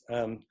steps,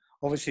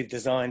 obviously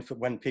designed for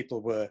when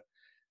people were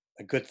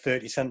a good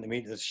 30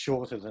 centimeters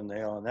shorter than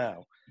they are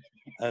now,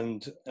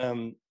 and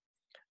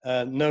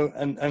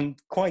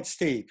quite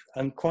steep,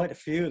 and quite a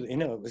few. You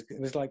know, it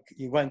was like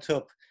you went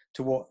up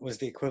to what was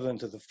the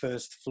equivalent of the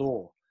first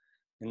floor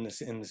in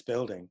this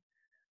building,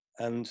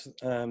 and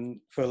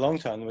for a long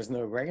time there was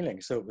no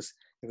railing, so it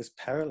was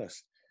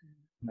perilous,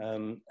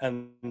 and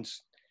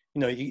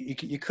you know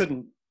you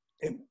couldn't.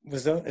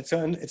 It's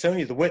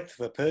only the width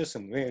of a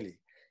person, really.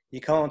 You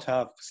can't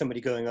have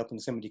somebody going up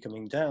and somebody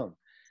coming down.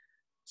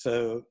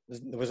 So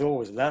there was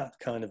always that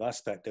kind of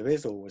aspect. There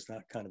is always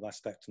that kind of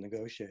aspect to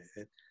negotiate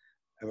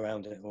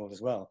around it all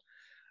as well.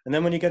 And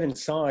then when you get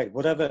inside,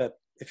 whatever,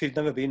 if you've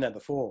never been there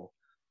before,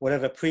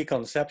 whatever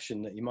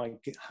preconception that you might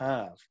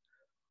have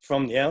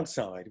from the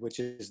outside, which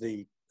is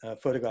the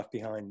photograph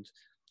behind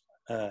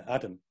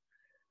Adam,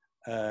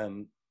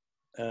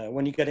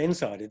 when you get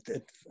inside,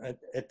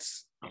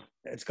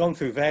 it's gone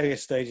through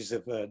various stages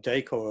of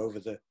decor over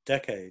the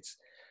decades.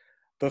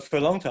 But for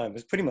a long time, it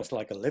was pretty much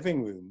like a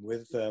living room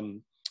with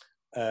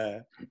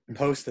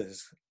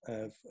posters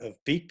of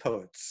beat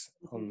poets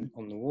on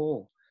the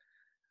wall.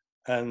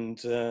 And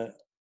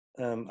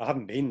I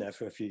haven't been there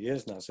for a few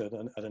years now, so I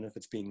don't know if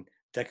it's been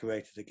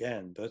decorated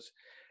again. But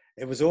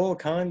it was all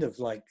kind of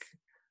like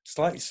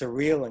slightly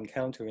surreal and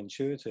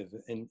counterintuitive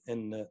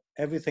in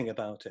everything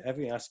about it,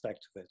 every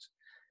aspect of it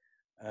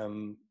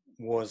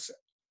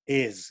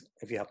is,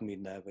 if you haven't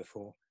been there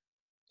before,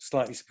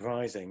 slightly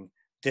surprising,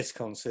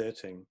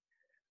 disconcerting.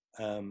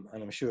 And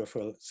I'm sure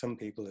for some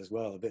people as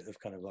well, a bit of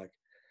kind of like,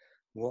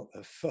 what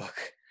the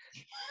fuck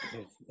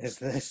is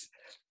this?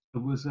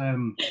 There was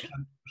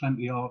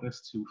plenty of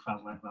artists who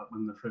felt like that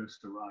when they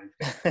first arrived.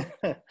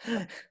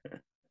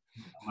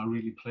 Am I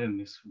really playing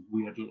this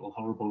weird little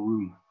horrible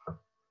room?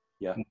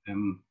 Yeah.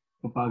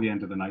 But by the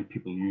end of the night,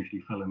 people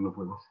usually fell in love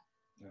with it.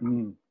 Yeah.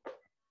 Mm.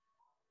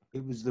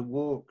 It was the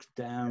walk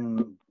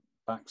down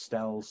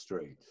Baxtell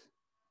Street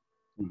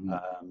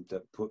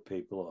that put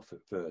people off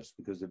at first,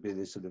 because there'd be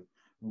this sort of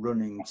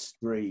running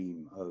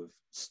stream of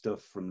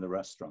stuff from the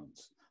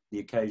restaurants, the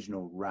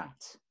occasional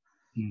rat,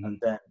 and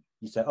then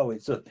you say, "Oh,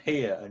 it's up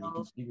here," and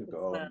you can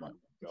go, "Oh my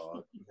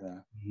god!"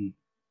 Yeah,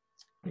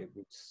 it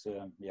was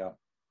yeah.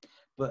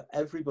 But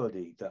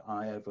everybody that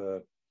I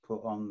ever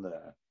put on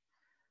there,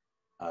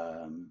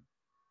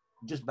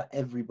 just about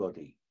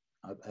everybody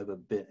I've ever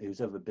been,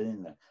 who's ever been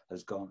in there,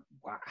 has gone,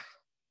 "Wow,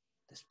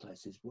 this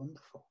place is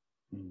wonderful.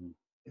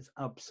 It's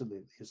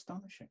absolutely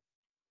astonishing.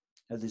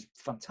 There's this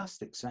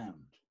fantastic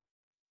sound,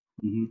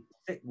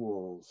 thick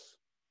walls,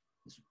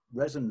 this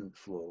resonant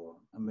floor.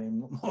 I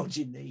mean, what more do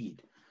you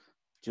need?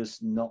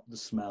 Just not the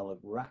smell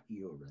of rat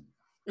urine."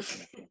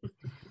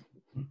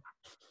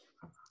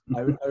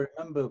 I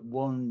remember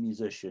one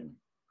musician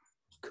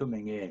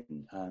coming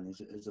in, and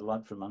he's a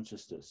lad from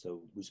Manchester,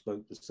 so we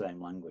spoke the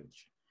same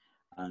language,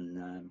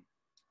 and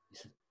he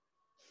said,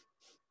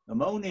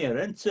 "Ammonia,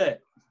 isn't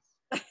it?"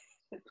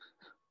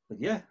 But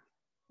yeah.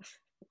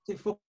 Is it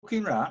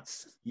fucking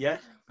rats? Yeah,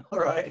 all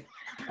right.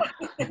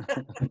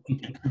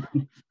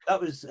 That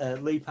was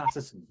Lee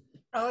Patterson.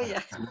 Oh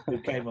yeah. Who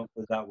came up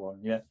with that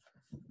one? Yeah,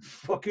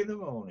 fucking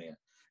ammonia.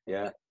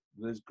 Yeah, it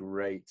was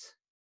great.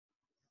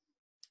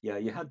 Yeah,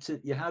 you had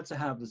to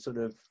have the sort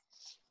of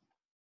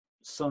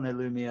son et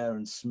lumiere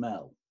and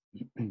smell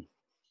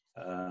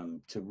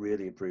to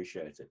really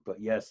appreciate it. But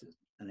yes, it's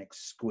an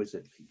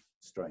exquisitely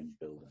strange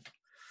building.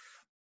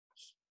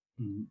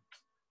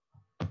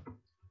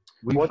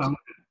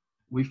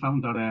 We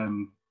found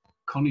that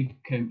Connie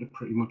came to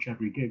pretty much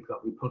every gig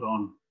that we put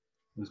on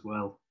as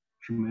well.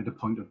 She made a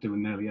point of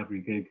doing nearly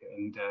every gig,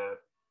 and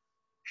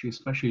she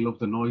especially loved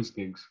the noise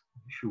gigs.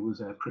 She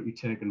was pretty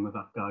taken with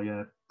that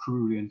guy,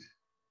 Prurient,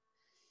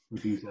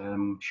 with his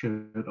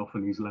shirt off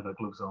and his leather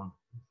gloves on.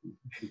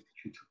 She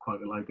took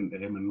quite a liking to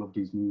him and loved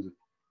his music.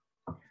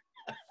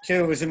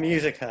 Sure, it was a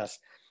music house.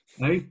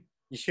 Hey?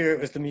 You sure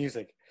it was the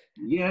music?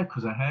 Yeah,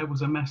 because her hair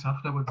was a mess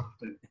afterwards.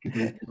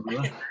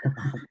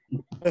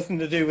 Nothing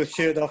to do with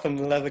shirt off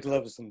and leather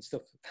gloves and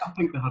stuff. I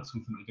think they had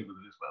something to do with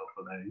it as well.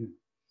 But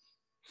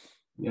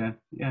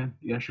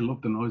yeah, she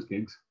loved the noise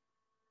gigs.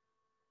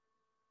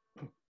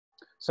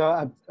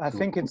 So I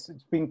think it's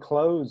been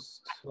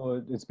closed,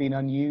 or it's been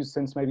unused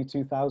since maybe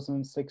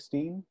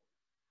 2016.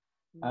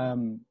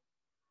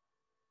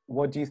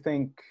 What do you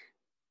think?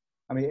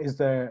 I mean, is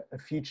there a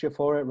future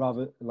for it?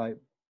 Rather, like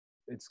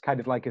it's kind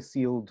of like a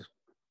sealed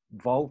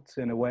vault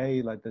in a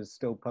way. Like there's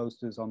still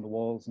posters on the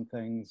walls and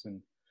things,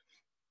 and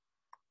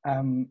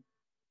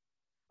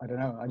I don't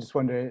know. I just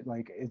wonder,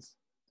 like, is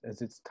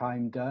its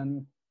time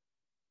done,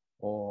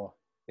 or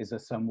is there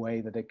some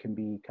way that it can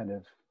be kind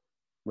of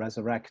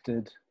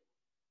resurrected?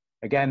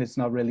 Again, it's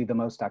not really the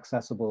most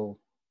accessible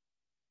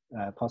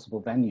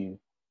possible venue,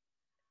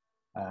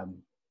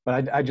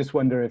 but I just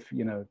wonder if,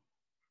 you know,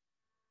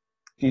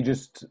 if you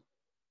just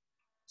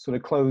sort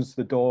of close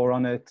the door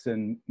on it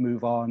and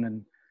move on,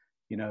 and,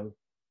 you know,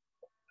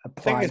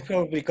 apply. I think it's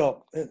probably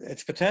got,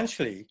 it's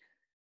potentially,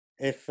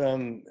 if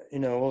you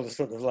know, all the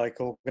sort of like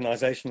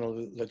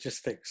organizational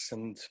logistics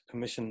and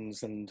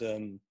permissions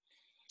and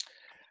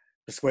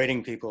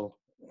persuading people,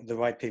 the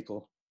right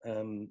people,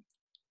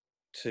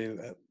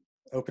 to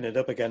open it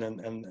up again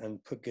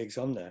and put gigs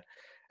on there,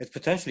 it's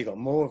potentially got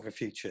more of a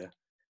future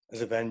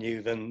as a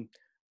venue than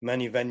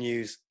many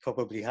venues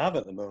probably have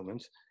at the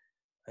moment,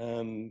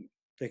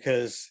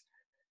 because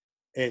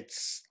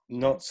it's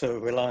not so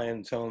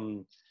reliant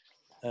on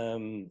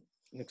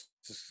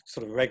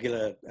sort of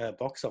regular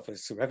box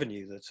office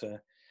revenue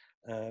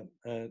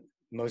that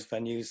most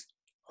venues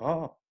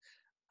are,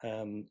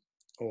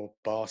 or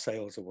bar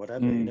sales or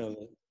whatever. You know,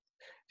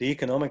 the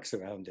economics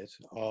around it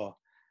are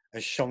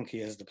as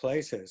shonky as the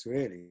place is,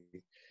 really.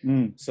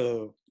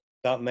 So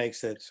that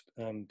makes it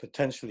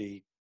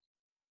potentially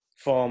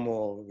far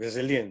more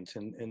resilient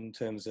in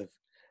terms of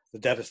the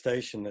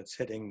devastation that's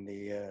hitting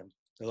the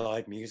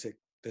live music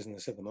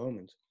business at the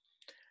moment.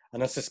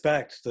 And I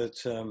suspect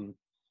that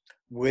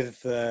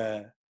with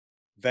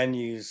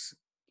venues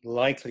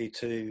likely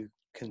to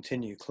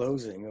continue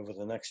closing over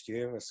the next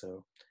year or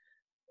so,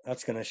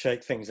 that's going to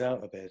shake things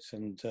out a bit.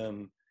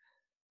 And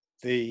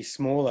the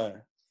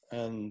smaller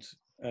and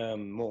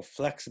more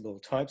flexible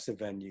types of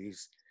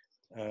venues,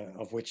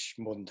 of which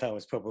Morden Tower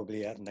is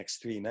probably at an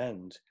extreme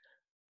end,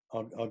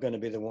 are going to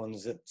be the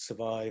ones that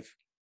survive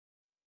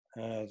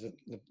the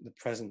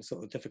present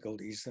sort of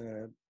difficulties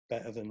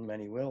better than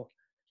many will.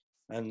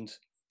 And,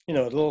 you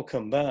know, it'll all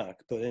come back,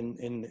 but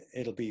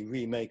it'll be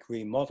remake,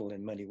 remodel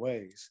in many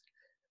ways.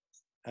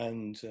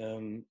 And,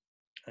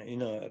 you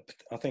know,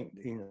 I think,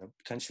 you know,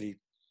 potentially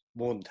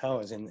Morden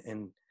Towers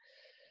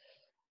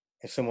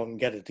if someone can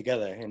get it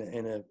together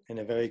in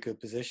a very good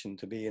position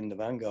to be in the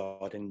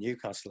vanguard in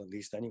Newcastle, at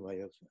least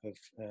anyway,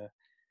 of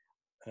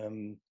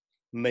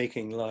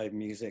making live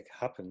music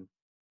happen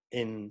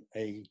in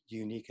a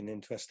unique and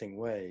interesting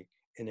way,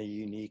 in a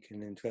unique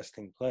and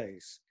interesting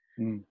place,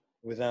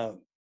 without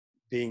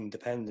being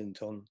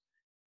dependent on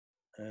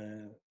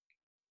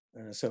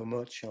so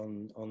much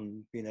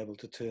on being able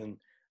to turn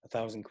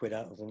 £1,000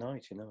 out of the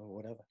night, you know, or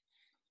whatever.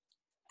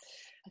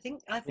 I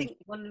think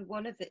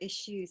one of the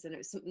issues, and it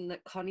was something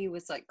that Connie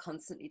was like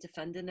constantly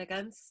defending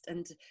against,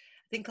 and I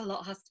think a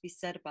lot has to be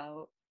said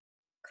about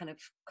kind of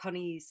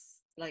Connie's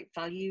like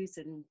values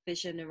and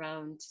vision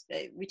around,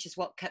 which is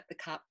what kept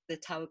the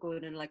tower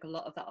going, and like a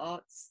lot of the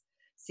arts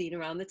scene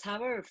around the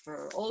tower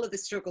for all of the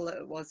struggle that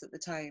it was at the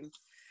time.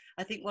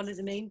 I think one of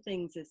the main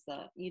things is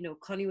that, you know,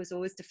 Connie was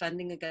always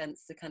defending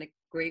against the kind of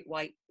great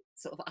white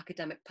sort of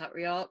academic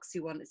patriarchs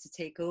who wanted to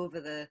take over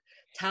the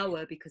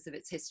tower because of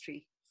its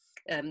history.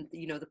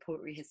 You know, the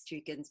poetry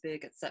history,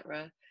 Ginsberg,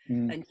 etc.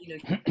 And, you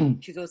know,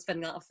 she's always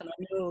fending that off.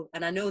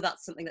 And I know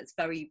that's something that's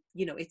very,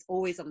 you know, it's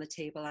always on the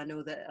table. I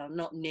know that I'll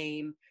not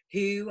name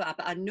who, but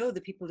I know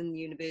the people in the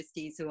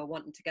universities who are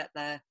wanting to get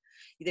there,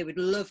 they would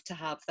love to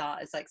have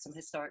that as like some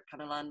historic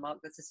kind of landmark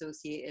that's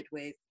associated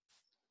with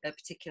a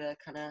particular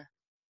kind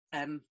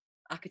of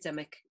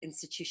academic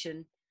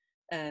institution,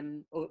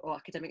 or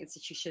academic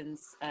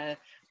institutions,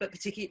 but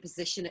particularly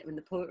position it in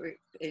the poetry,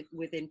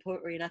 within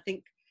poetry. And I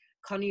think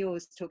Connie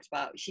always talked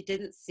about, she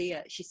didn't see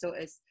it, she saw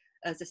it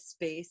as a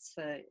space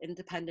for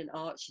independent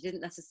art. She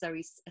didn't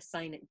necessarily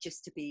assign it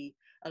just to be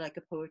like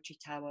a poetry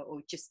tower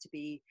or just to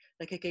be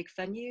like a gig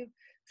venue.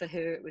 For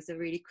her, it was a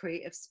really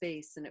creative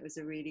space, and it was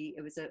a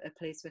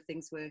place where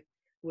things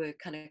were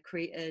kind of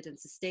created and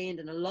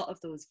sustained, and a lot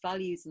of those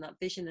values and that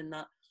vision and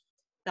that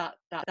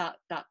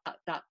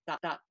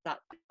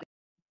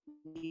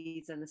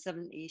in the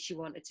 70s she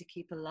wanted to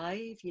keep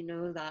alive, you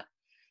know, that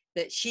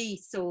she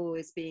saw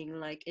as being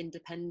like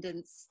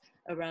independence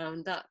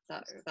around that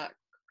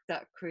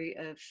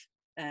creative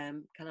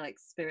kind of like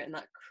spirit, and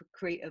that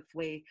creative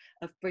way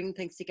of bringing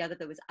things together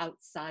that was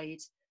outside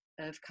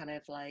of kind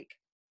of like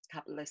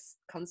capitalist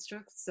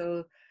constructs.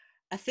 So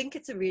I think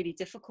it's a really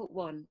difficult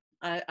one.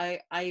 I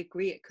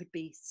agree it could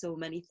be so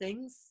many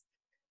things,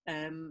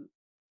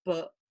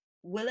 but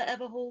will it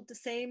ever hold the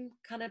same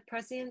kind of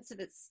presence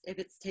if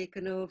it's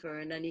taken over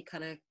in any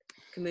kind of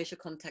commercial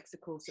context?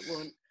 Of course it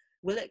won't.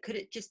 Could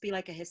it just be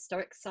like a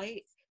historic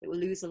site? It will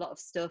lose a lot of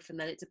stuff, and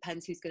then it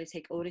depends who's going to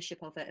take ownership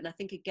of it. And I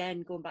think,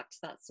 again, going back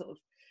to that sort of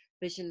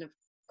vision of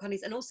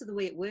Connie's, and also the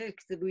way it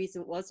worked, the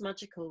reason it was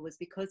magical was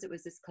because it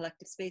was this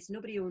collective space.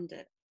 Nobody owned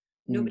it.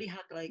 Nobody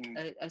had like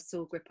a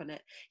sole grip on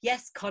it.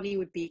 Yes, Connie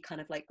would be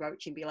kind of like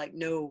grouchy and be like,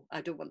 no, I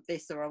don't want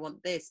this, or I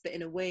want this. But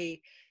in a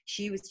way,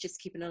 she was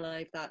just keeping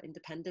alive that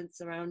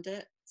independence around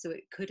it. So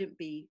it couldn't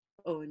be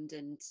owned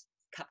and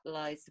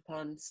capitalized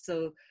upon.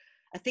 So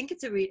I think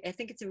it's a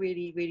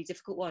really, really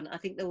difficult one. I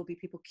think there will be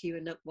people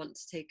queuing up want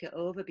to take it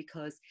over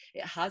because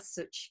it has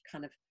such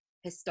kind of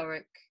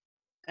historic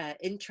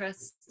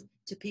interest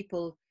to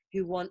people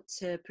who want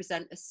to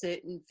present a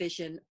certain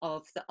vision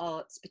of the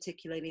arts,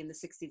 particularly in the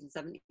 60s and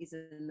 70s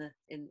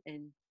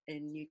in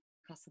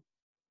Newcastle.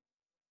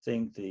 I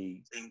think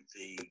the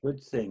good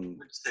thing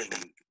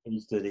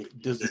is that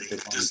it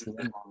doesn't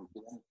belong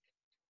to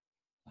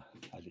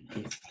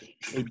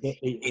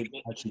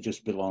it actually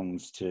just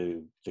belongs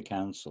to the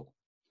council,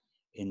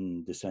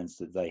 in the sense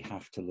that they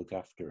have to look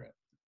after it.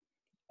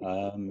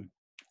 And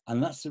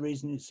that's the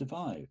reason it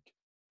survived.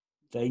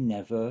 They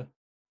never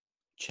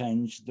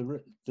changed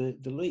the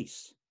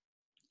lease.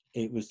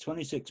 It was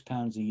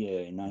 £26 a year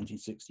in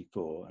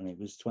 1964, and it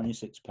was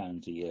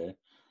 £26 a year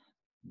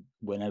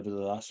whenever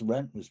the last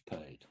rent was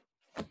paid.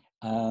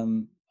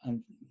 And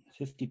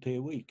 50p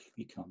a week,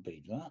 you can't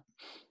beat that.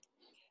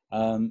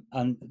 And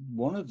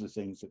one of the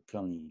things that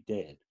Connie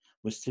did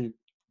was to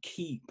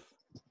keep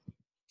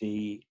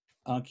the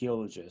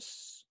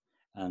archaeologists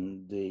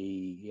and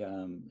the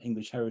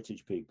English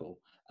heritage people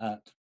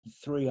at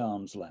 3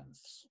 arms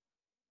lengths,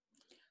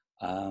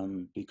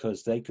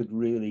 because they could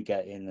really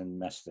get in and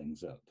mess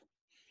things up.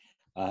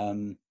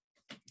 The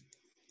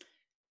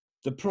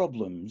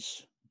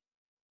problems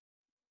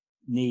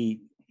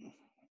need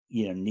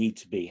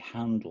to be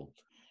handled,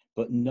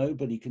 but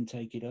nobody can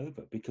take it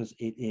over because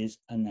it is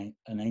an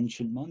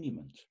ancient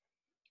monument.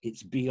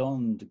 It's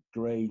beyond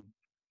grade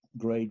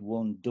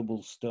 1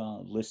 double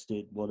star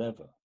listed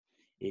whatever.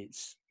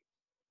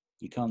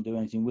 You can't do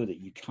anything with it.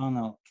 You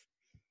cannot.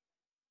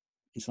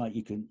 It's like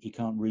you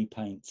can't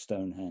repaint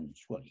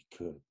Stonehenge. Well, you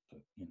could,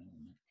 but you know.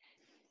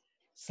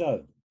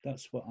 So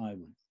that's what I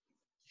would.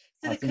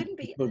 So there couldn't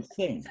be a good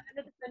thing. Is there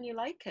another venue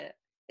like it?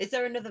 Is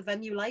there another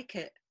venue like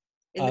it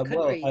in the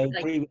country? Well, I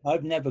agree.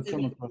 I've never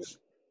come across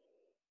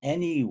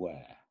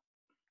anywhere.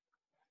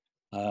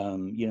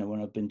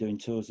 When I've been doing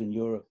tours in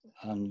Europe,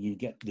 and you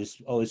get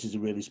this. Oh, this is a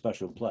really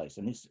special place,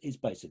 and it's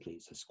basically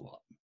a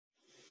squat.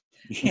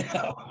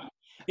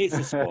 It's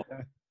a squat.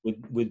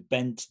 With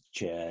bent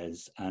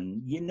chairs,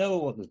 and you know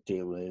what the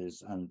deal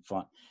is, and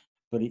fine,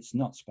 but it's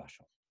not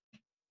special.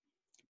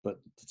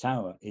 But the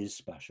tower is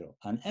special,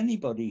 and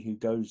anybody who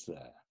goes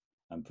there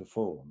and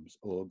performs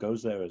or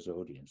goes there as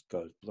audience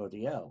goes,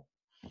 bloody hell.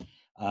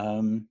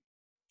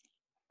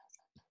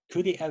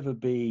 Could it ever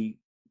be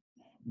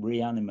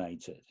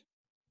reanimated?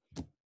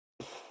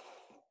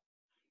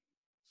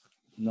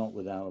 Not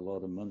without a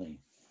lot of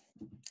money,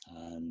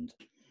 and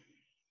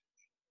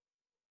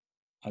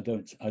I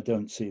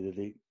don't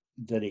see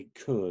that it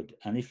could.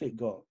 And if it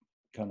got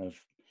kind of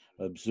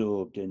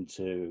absorbed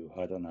into,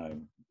 I don't know,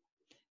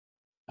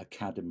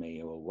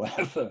 academy or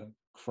whatever,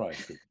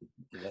 Christ,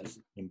 that's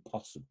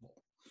impossible.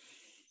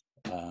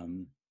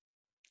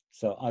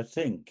 So I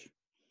think,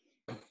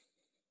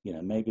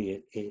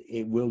 maybe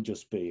it will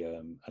just be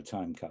a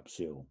time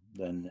capsule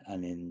then,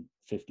 and in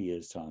 50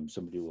 years' time,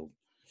 somebody will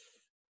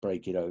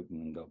break it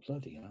open and go,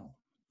 bloody hell,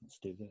 let's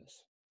do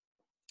this.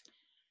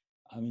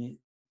 I mean,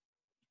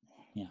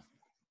 yeah.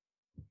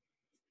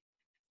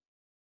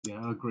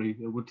 Yeah, I agree.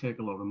 It would take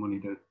a lot of money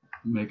to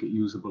make it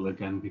usable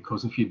again,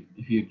 because if you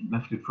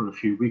left it for a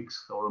few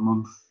weeks or a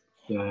month,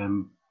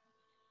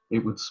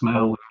 it would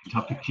smell. You'd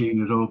have to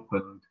clean it up,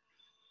 and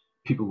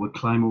people would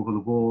climb over the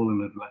wall,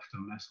 and it left a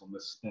mess on the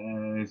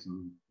stairs,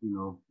 and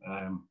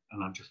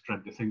and I just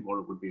dread to think what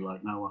it would be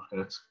like now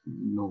after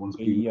no one's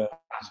been there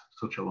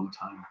for such a long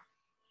time.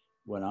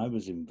 When I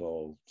was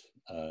involved,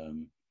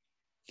 the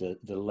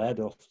lead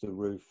off the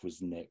roof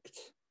was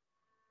nicked.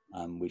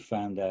 And we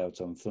found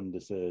out on Thunder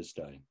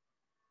Thursday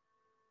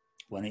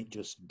when it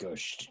just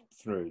gushed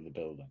through the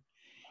building.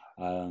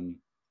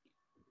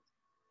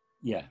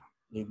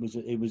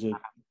 It was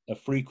a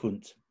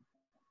frequent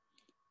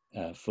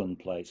fun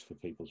place for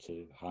people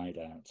to hide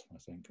out, I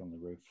think, on the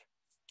roof.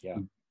 Yeah.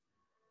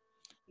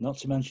 Not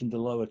to mention the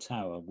lower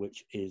tower,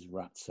 which is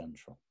rat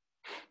central.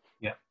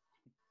 Yeah.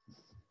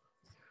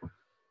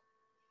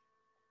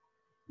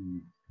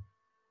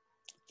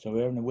 So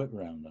we're having a whip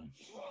round then.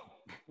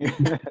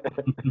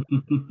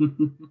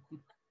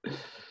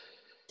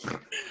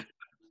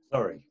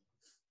 Sorry,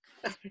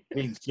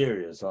 being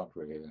serious, aren't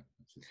we?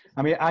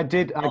 I mean, I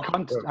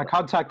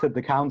contacted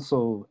the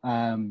council.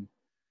 I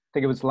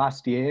think it was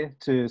last year,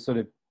 to sort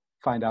of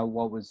find out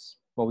what was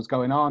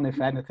going on, if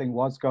anything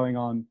was going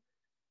on,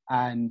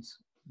 and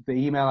the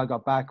email I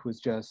got back was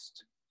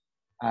just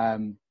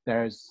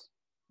there's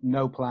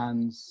no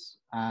plans,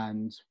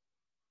 and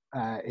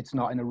it's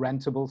not in a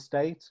rentable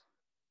state.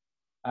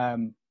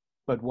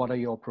 But what are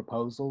your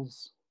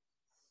proposals?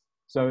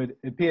 So it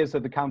appears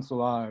that the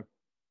council are,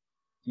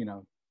 you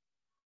know,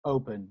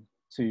 open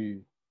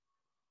to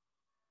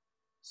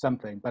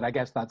something, but I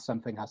guess that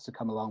something has to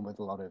come along with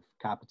a lot of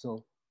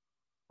capital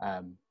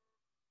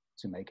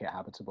to make it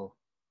habitable,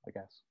 I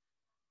guess.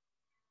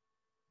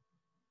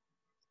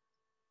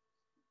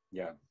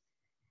 Yeah.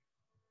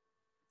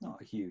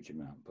 Not a huge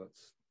amount, but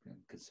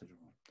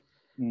considerable.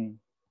 Mm.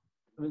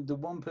 I mean,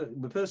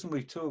 the person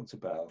we've talked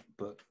about,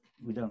 but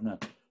we don't know.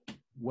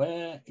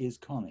 Where is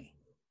Connie?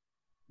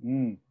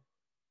 Mm.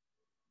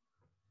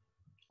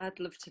 I'd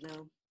love to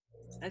know.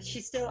 And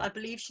I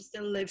believe she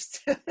still lives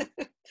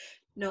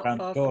not Around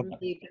far the from corner.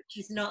 me, but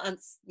she's not,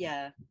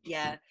 yeah.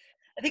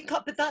 I think,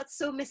 but that's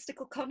so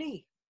mystical,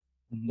 Connie.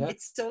 Yeah.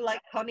 It's so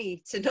like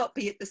Connie to not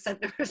be at the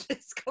center of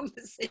this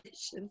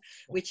conversation,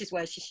 which is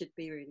where she should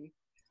be, really.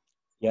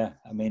 Yeah,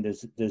 I mean,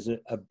 there's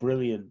a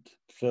brilliant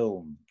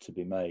film to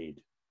be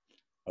made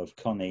of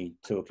Connie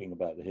talking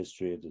about the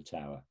history of the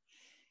tower.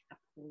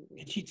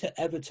 Did she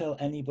ever tell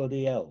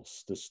anybody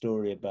else the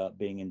story about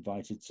being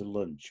invited to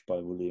lunch by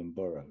William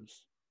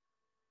Burroughs?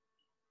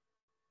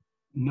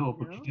 No,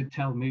 but she did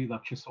tell me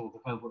that she saw the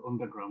Velvet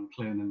Underground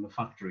playing in the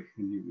factory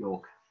in New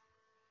York.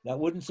 That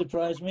wouldn't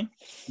surprise me.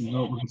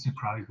 No, it wouldn't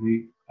surprise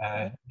me.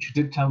 She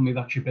did tell me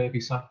that she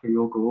babysat for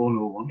Yoko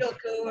Ono once.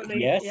 Yoko Ono,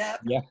 Yes, yeah.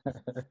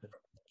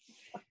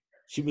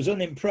 She was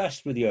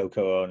unimpressed with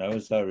Yoko Ono,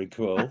 as I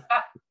recall.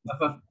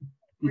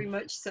 Very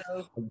much so.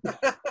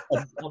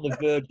 On the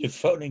verge of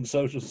phoning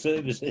social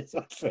services,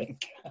 I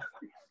think.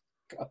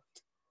 God.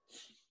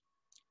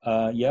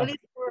 Yeah.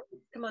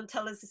 Come on,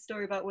 tell us a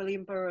story about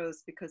William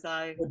Burroughs, because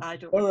I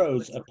don't.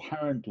 Burroughs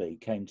apparently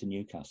came to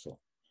Newcastle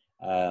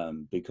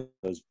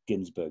because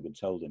Ginsberg had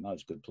told him, "Oh,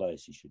 it's a good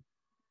place. You should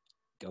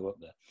go up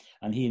there."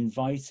 And he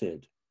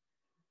invited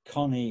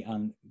Connie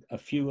and a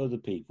few other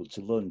people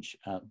to lunch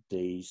at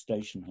the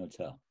Station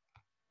Hotel.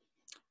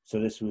 So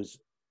this was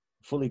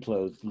fully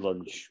clothed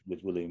lunch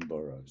with William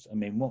Burroughs. I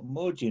mean, what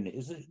more do you need?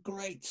 It's a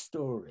great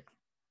story.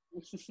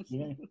 You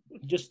know,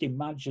 just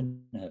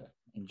imagine her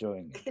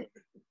enjoying it.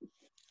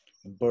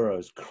 And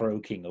Burroughs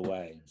croaking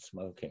away and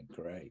smoking.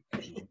 Great.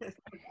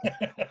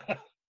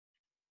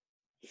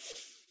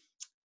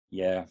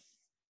 Yeah.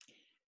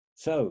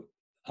 So,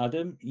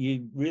 Adam,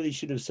 you really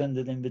should have sent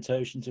an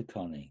invitation to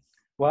Connie.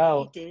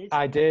 Well,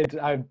 I did.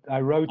 I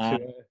wrote to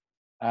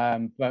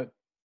her, but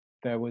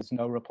there was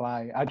no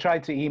reply. I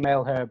tried to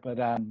email her, but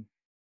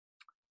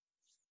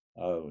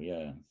oh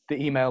yeah, the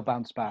email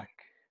bounced back.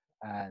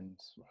 And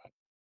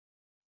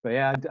but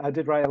yeah, I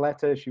did write a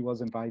letter. She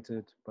was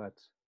invited, but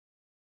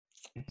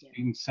it's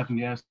been 7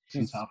 years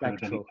since I've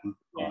heard anything.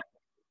 Yeah,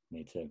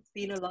 me too. It's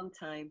been a long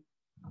time.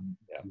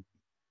 Yeah.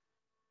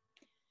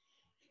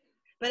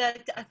 But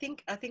I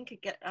think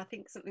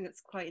something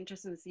that's quite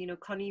interesting is, you know,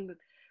 Connie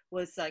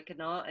was like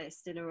an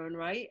artist in her own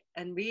right,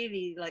 and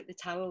really like the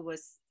tower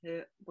was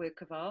her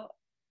work of art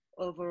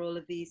over all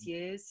of these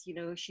years. You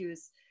know, she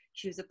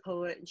was a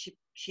poet, and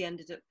she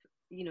ended up,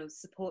 you know,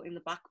 supporting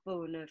the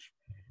backbone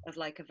of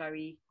like a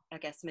very, I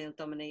guess, male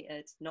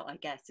dominated, not I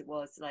guess, it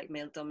was like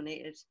male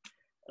dominated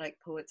like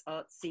poets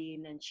art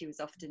scene, and she was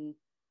often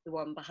the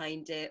one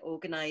behind it,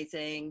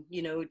 organizing,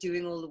 you know,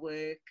 doing all the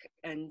work.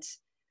 And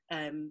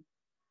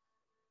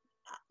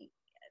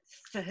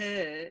for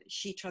her,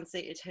 she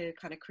translated her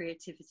kind of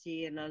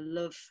creativity and her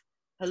love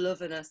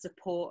and her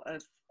support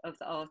of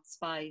the arts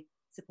by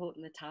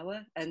supporting the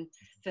tower. And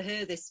for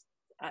her, this,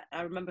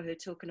 I remember her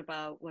talking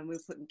about when we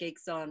were putting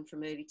gigs on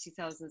from early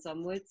 2000s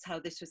onwards, how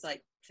this was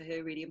like for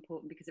her really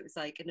important, because it was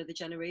like another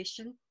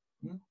generation,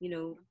 you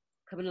know,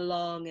 coming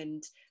along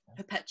and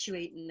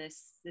perpetuating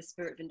this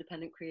spirit of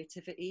independent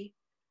creativity.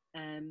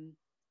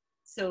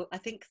 So I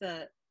think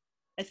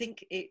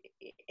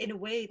in a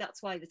way,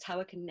 that's why the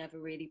tower can never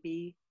really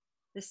be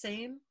the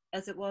same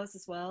as it was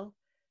as well,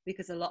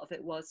 because a lot of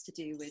it was to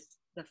do with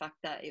the fact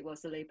that it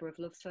was a labour of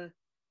love for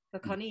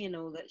Connie and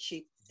all that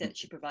she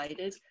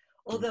provided.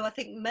 Although I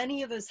think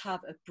many of us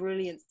have a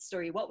brilliant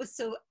story. What was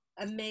so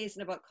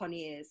amazing about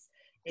Connie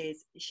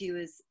is she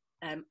was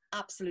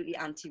absolutely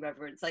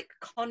anti-reverence. Like,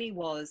 Connie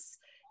was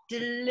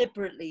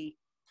deliberately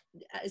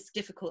as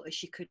difficult as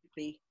she could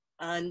be,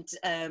 and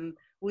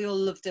we all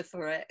loved her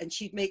for it. And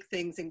she'd make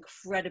things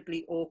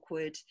incredibly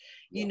awkward.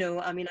 You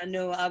know, I mean, I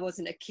know I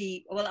wasn't a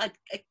key. Well,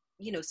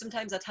 you know,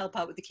 sometimes I'd help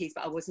out with the keys,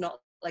 but I was not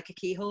like a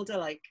key holder,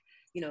 like,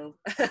 you know,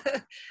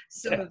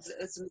 some of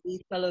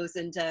these fellows.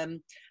 And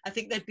I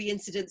think there'd be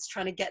incidents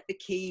trying to get the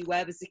key.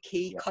 Where was the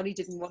key? Connie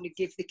didn't want to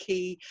give the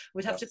key.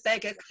 We'd have to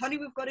beg her, Connie,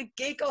 we've got a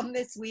gig on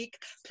this week.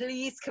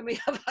 Please, can we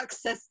have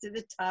access to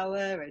the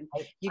tower? And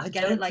you'd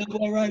get it like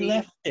where I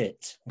left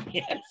it.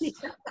 Yes.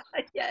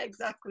 Yeah,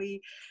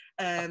 exactly.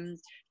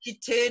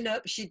 She'd turn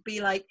up, she'd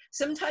be like,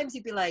 sometimes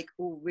you'd be like,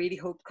 oh, really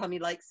hope Connie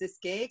likes this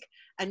gig,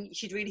 and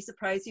she'd really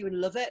surprise you and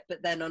love it.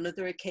 But then on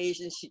other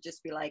occasions, she'd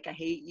just be like, I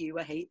hate you,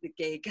 I hate the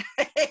gig,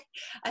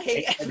 I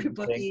hate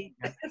everybody.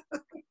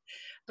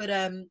 But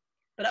I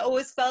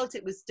always felt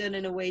it was done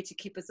in a way to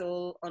keep us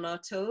all on our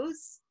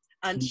toes.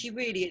 And she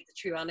really is a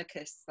true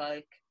anarchist.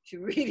 Like, she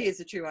really is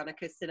a true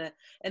anarchist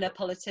in her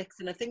politics.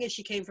 And the thing is,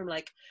 she came from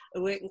like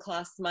a working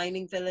class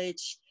mining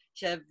village.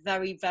 She had a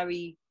very,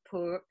 very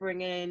poor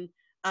upbringing.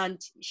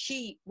 And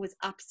she was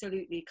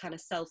absolutely kind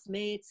of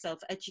self-made,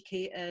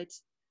 self-educated.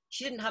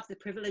 She didn't have the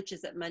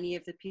privileges that many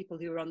of the people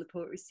who were on the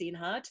poetry scene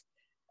had.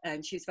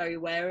 And she was very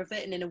aware of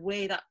it. And in a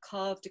way that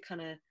carved a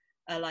kind of,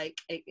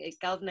 it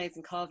galvanized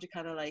and carved a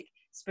kind of like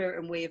spirit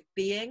and way of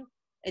being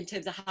in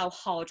terms of how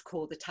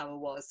hardcore the tower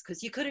was.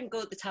 Because you couldn't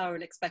go to the tower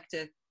and expect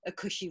a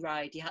cushy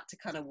ride. You had to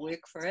kind of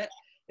work for it.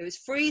 It was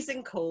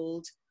freezing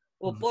cold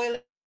or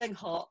boiling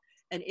hot.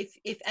 And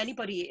if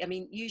anybody, I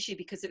mean, usually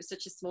because it was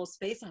such a small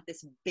space, I had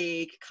this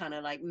big kind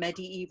of like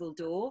medieval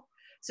door.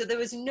 So there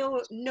was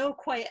no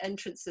quiet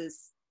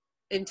entrances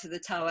into the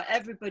tower.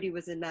 Everybody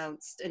was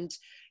announced. And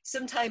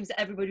sometimes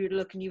everybody would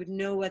look and you would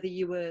know whether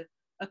you were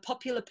a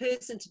popular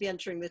person to be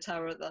entering the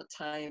tower at that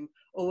time,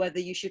 or whether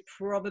you should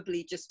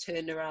probably just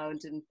turn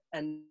around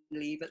and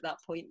leave at that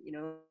point, you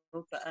know.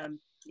 But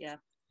yeah.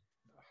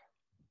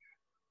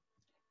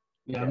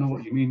 Yeah, I know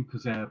what you mean,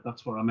 because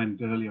that's what I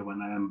meant earlier when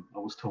I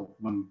was told,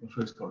 when I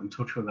first got in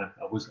touch with her,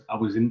 I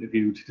was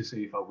interviewed to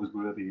see if I was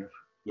worthy of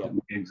putting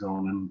the gigs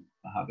on, and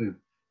there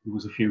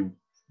was a few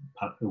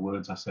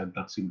words I said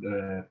that seemed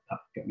to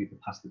get me to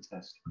pass the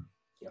test.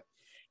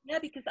 Yeah,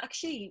 because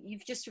actually,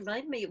 you've just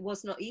reminded me, it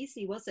was not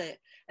easy, was it?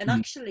 And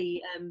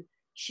actually,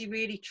 she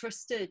really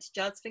trusted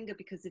Jazzfinger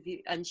because of you,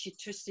 and she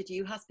trusted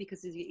you, Has,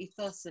 because of your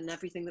ethos and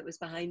everything that was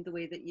behind the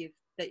way that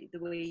the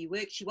way you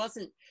work. She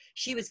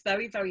was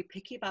very, very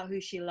picky about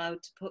who she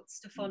allowed to put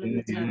stuff on in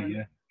the tower.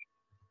 Yeah.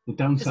 The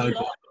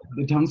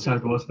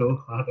downside was,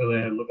 though, I had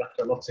to look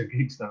after lots of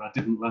gigs that I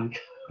didn't like.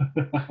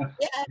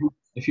 Yeah.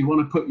 If you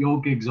want to put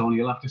your gigs on,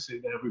 you'll have to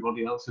see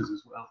everybody else's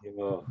as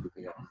well.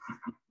 Yeah.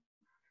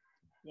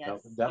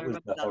 Yes, that was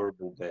the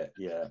horrible bit.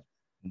 Yeah.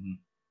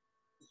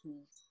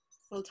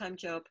 Full-time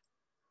job.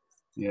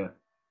 Yeah.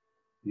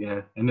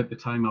 And at the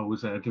time, I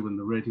was doing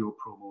the radio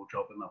promo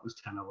job, and that was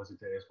 10 hours a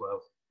day as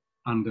well.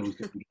 And I was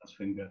doing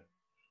Jazzfinger,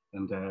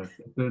 and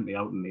it burnt me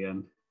out in the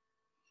end.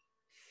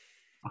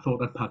 I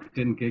thought I'd packed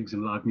in gigs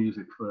and live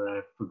music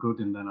for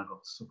good, and then I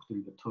got sucked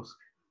into Tusk.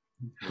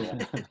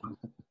 Yeah.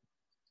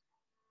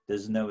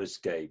 There's no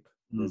escape.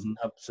 There's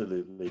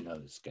absolutely no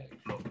escape.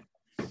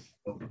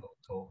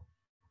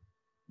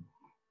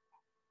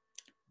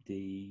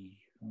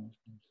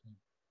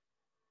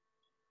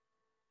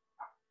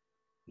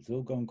 It's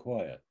all gone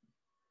quiet.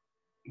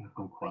 I've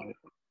gone quiet.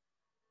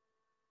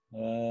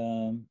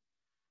 Well,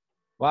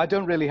 I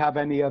don't really have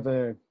any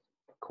other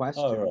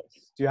questions. Oh, right.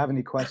 Do you have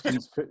any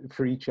questions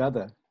for each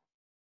other?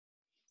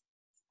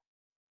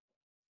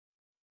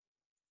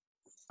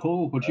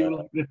 Paul, would you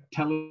like to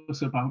tell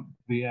us about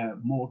the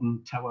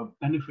Morden Tower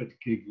benefit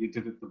gig you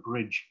did at the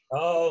bridge?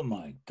 Oh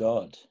my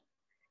God.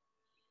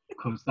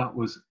 Because that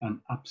was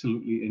an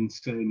absolutely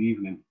insane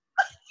evening.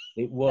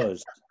 It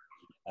was.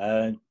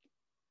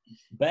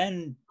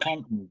 Ben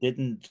Ponton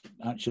didn't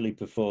actually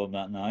perform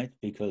that night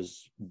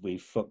because we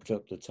fucked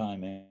up the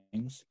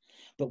timings,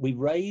 but we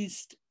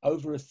raised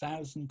over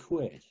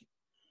 £1,000,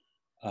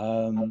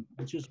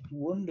 which was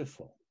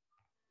wonderful.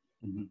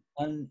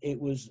 And it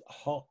was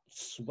hot,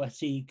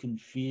 sweaty,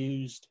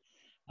 confused,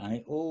 and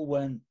it all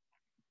went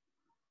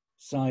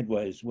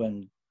sideways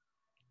when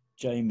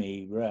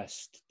Jamie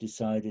Rest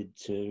decided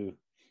to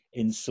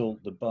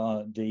insult the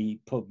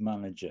pub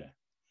manager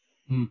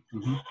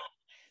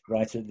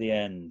right at the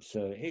end.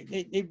 So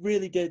it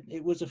really did.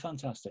 It was a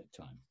fantastic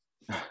time.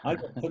 I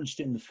got punched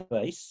in the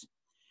face.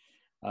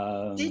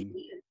 Did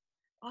you?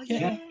 Oh,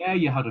 yeah,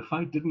 you had a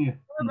fight, didn't you?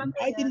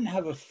 I didn't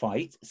have a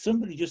fight.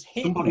 Somebody just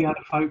hit me. Somebody had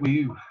a fight with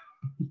you.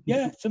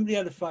 Yeah, somebody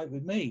had a fight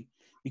with me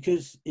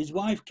because his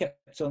wife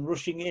kept on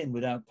rushing in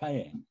without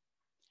paying.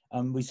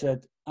 And we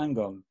said, hang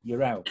on,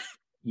 you're out,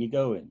 you're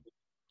going.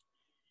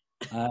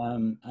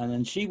 And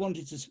then she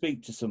wanted to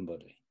speak to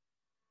somebody.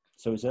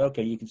 So we said,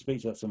 okay, you can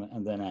speak to that someone,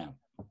 and then out.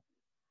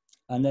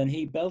 And then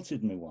he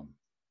belted me one.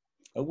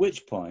 At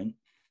which point,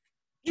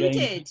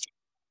 James,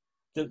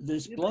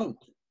 this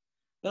bloke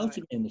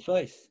belted me in the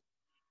face,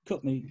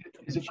 cut me.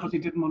 Is it because he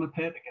didn't want to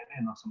pay to get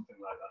in or something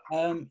like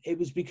that? It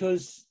was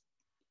because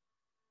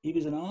he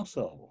was an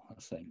arsehole, I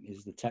think,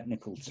 is the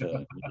technical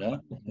term. You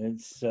know?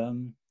 It's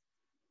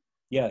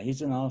yeah,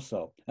 he's an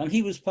arsehole, and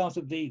he was part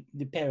of the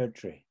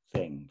Peripheries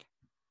thing.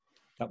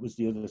 That was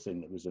the other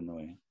thing that was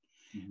annoying.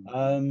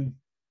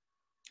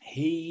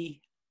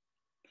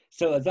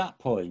 So at that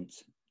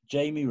point,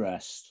 Jamie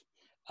Rest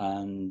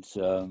and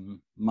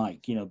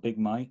Mike, you know, Big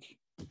Mike,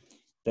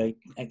 they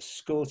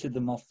escorted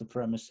them off the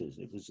premises.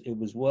 It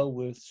was well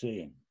worth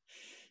seeing.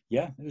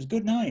 Yeah, it was a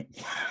good night.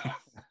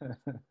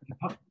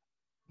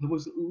 There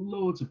was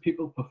loads of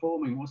people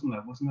performing, wasn't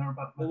there? Wasn't there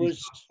about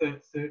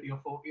 30 or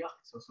 40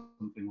 acts or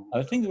something?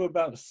 I think there were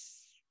about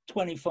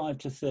 25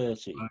 to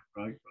 30.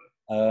 Right.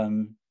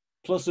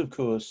 Plus, of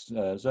course,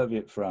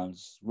 Soviet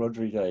France,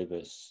 Rodri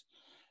Davis,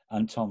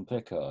 and Tom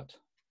Pickard,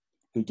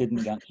 who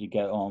didn't actually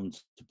get on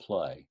to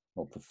play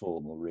or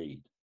perform or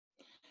read.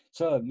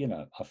 So, you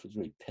know, I was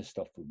really pissed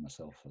off with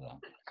myself for that.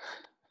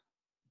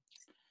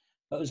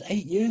 That was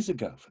 8 years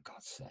ago, for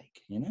God's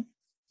sake, you know.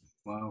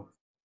 Wow.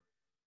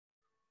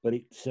 But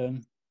it's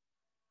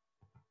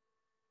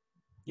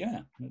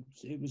yeah,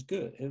 it was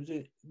good.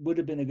 It would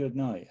have been a good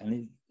night,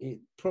 and it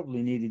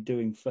probably needed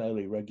doing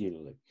fairly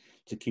regularly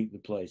to keep the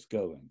place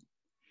going.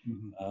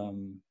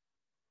 Mm-hmm.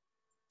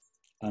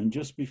 And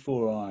just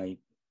before I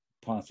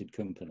parted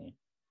company,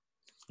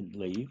 didn't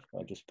leave,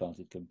 I just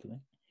parted company,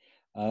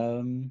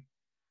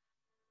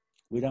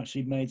 we'd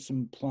actually made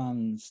some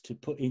plans to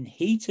put in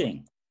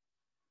heating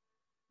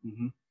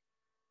Mm-hmm.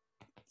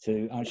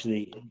 to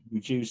actually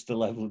reduce the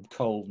level of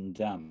cold and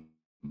damp,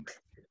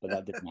 but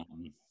that didn't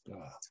happen.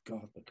 Oh,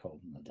 God, the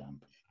cold and the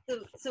damp.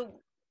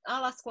 So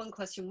I'll ask one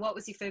question. What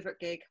was your favourite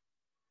gig?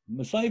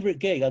 My favourite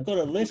gig, I've got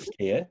a list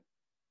here.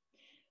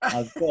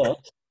 I've got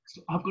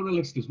a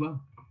list as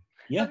well.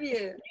 Yeah. Have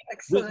you?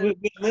 Excellent. We're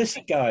list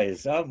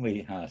guys, aren't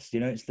we, Haas?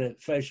 You know, it's the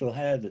facial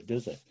hair that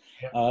does it.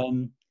 Yeah.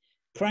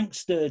 Crank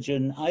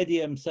Sturgeon,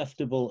 IDM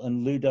Theftable,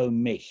 and Ludo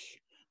Mich,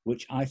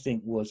 which I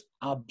think was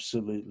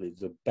absolutely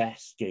the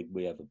best gig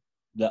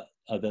that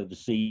I've ever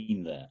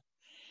seen there.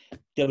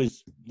 There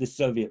was the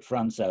Soviet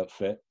France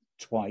outfit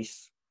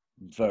twice,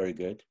 very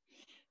good.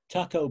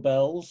 Taco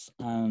Bells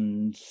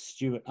and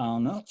Stuart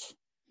Arnott,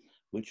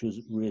 which was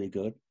really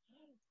good.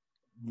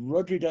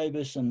 Rodri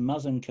Davis and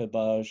Mazen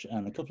Kabaj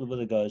and a couple of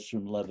other guys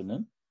from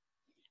Lebanon,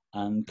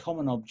 and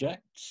Common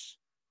Objects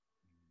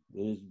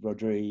with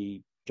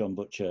Rodri, John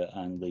Butcher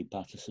and Lee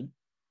Patterson.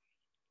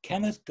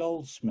 Kenneth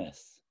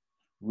Goldsmith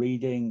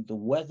reading The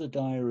Weather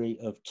Diary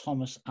of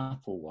Thomas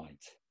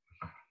Applewhite,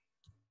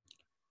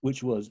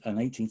 which was an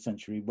 18th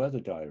century weather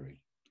diary,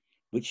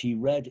 which he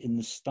read in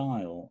the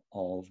style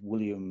of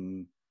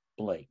William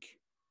Blake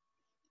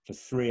for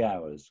 3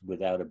 hours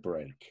without a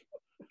break.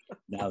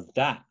 Now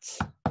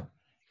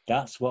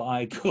that's what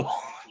I call,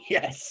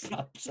 yes,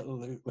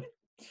 absolutely.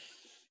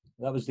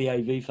 That was the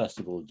AV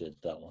Festival that did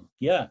that one.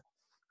 Yeah.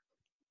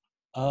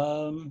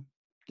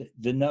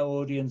 The No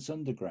Audience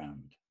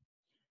Underground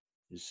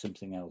is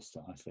something else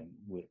that I think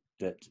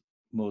that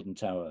Morden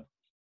Tower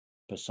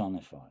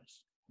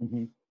personifies.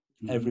 Mm-hmm.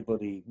 Mm-hmm.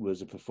 Everybody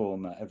was a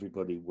performer.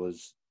 Everybody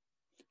was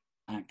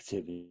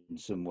active in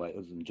some way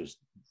other than just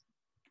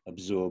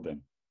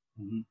absorbing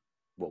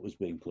what was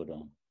being put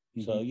on.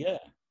 So, yeah.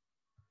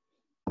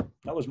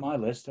 That was my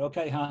list.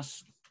 Okay,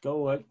 Haas, go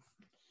away.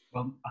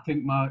 Well, I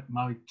think my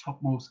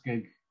topmost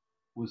gig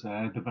was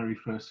the very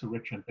first Sir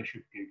Richard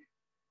Bishop gig.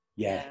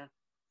 Yeah.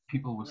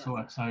 People were so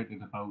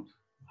excited about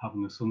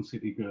having the Sun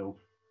City Girl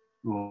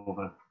go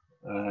over,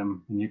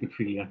 and you could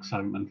feel the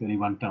excitement. And he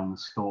went down the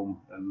storm,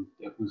 and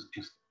it was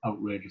just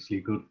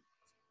outrageously good.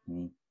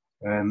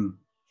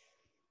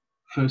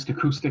 First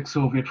acoustic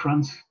Soviet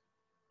France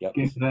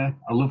gig there.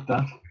 I loved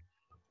that.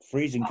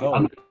 Freezing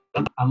cold.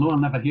 I know I'll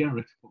never hear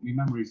it, but my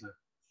memories are.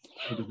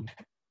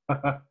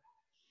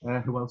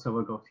 Who else have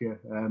I got here?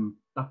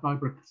 That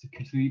Vibrant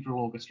Cathedral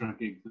Orchestra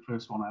gig, the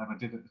first one I ever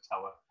did at the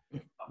Tower,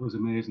 that was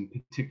amazing,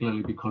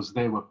 particularly because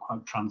they were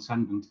quite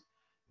transcendent,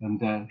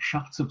 and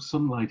shafts of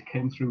sunlight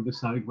came through the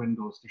side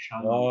windows to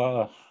shine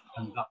on,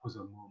 and that was a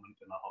moment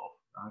and a half,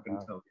 I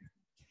can tell you.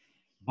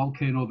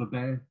 Volcano the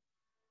Bear.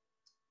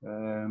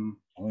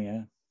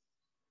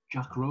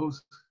 Jack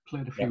Rose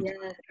played a few.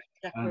 Yeah,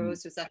 Jack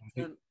Rose was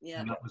excellent.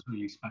 Yeah, and that was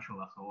really special,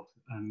 I thought.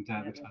 And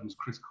the times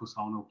Chris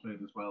Cosano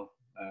played as well.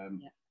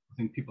 I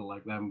think people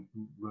like them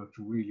worked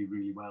really,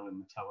 really well in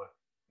the Tower.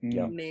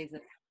 Yeah,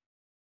 amazing.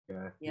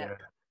 Yeah.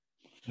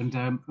 And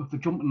of the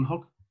Jumping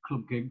Hot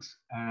Club gigs,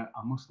 I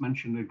must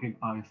mention a gig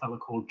by a fella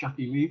called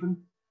Jackie Leven.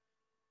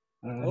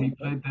 He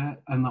played there,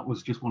 and that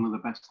was just one of the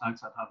best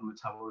nights I'd had in the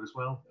Tower as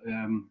well.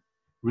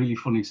 Really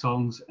funny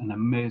songs and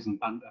amazing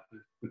banter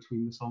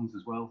between the songs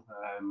as well.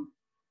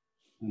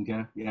 And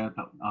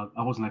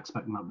I wasn't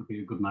expecting that to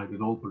be a good night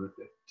at all, but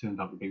it turned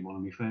out to be one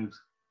of my faves.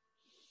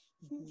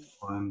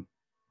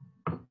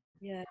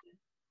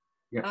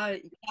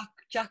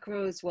 Jack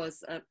Rose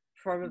was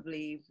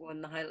probably one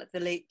of the highlights. The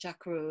late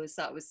Jack Rose,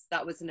 that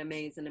was an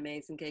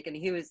amazing gig, and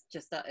he was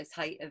just at his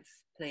height of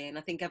playing.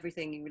 I think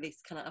everything he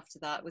released kind of after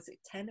that, was it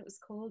 10 it was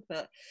called,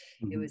 but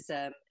it was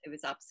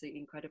absolutely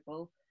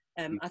incredible.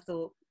 I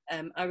thought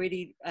I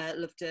really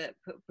loved to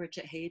put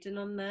Bridget Hayden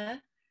on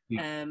there.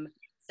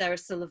 Sarah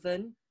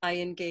Sullivan,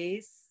 Iron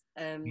Gaze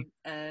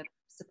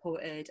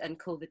supported, and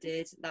Culver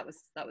did. That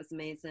was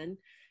amazing.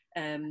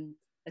 Do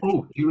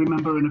you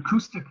remember an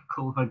acoustic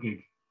Culver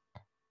gig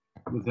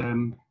with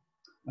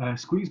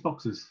squeeze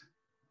boxes?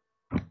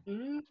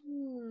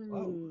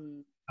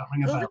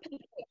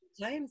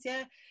 Times,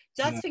 yeah.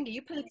 Jazzfinger,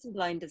 you played some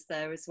blinders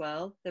there as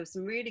well. There were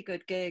some really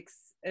good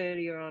gigs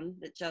earlier on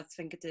that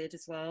Jazzfinger did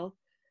as well.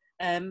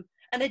 And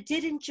I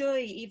did enjoy,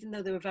 even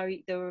though they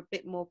were a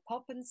bit more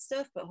pop and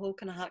stuff, but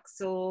Hawk and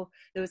Hacksaw,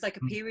 there was like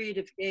a period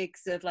of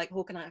gigs of like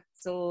Hawk and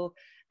Hacksaw,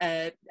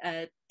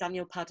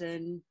 Daniel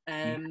Padden,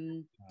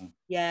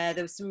 there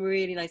was some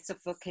really nice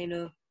stuff.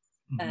 Volcano,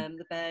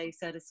 the Bear, you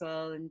said as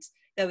well, and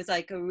there was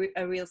like a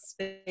real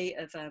spate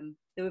of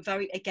they were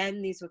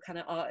these were kind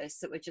of artists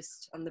that were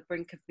just on the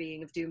brink of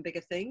doing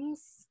bigger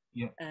things.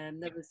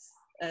 There was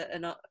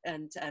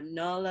and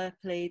Nala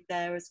played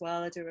there as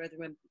well. I don't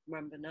really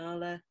remember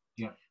Nala.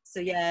 Yeah. So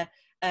yeah,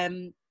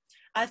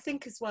 I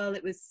think as well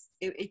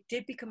it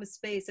did become a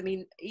space. I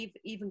mean,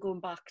 even going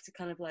back to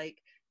kind of like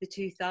the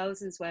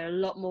 2000s, where a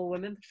lot more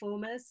women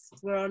performers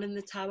were on in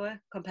the Tower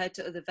compared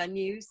to other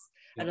venues,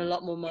 and a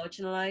lot more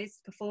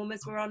marginalised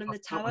performers were on in the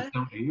Tower.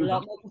 A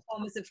lot more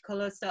performers of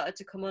colour started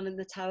to come on in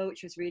the Tower,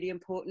 which was really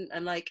important.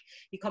 And like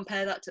you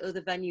compare that to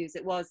other venues,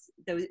 it was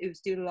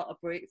doing a lot of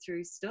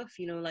breakthrough stuff,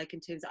 you know, like in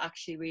terms of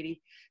actually really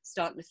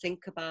starting to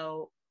think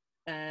about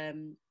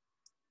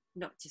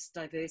not just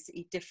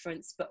diversity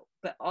difference,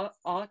 but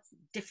art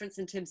difference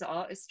in terms of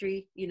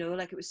artistry, you know,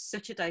 like it was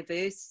such a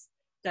diverse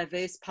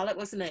palette,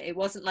 wasn't it? It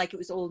wasn't like it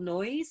was all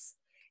noise,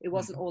 it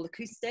wasn't all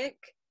acoustic.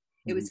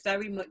 It was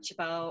very much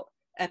about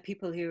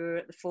people who were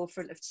at the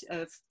forefront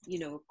of you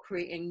know,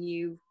 creating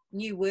new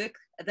work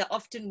that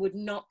often would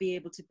not be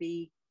able to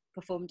be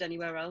performed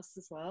anywhere else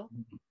as well.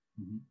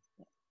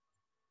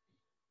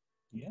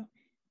 Yeah.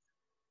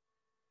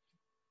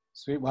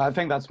 Sweet. Well, I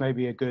think that's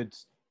maybe a good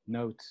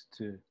note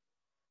to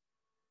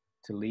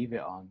leave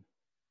it on.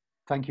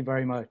 Thank you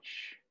very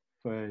much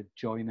for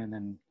joining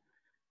and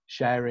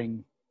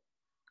sharing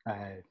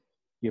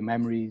your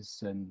memories,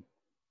 and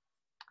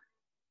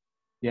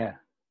yeah,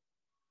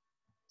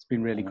 it's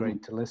been really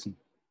great to listen.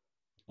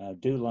 I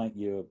do like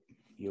your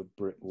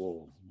brick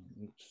wall.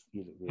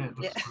 You look really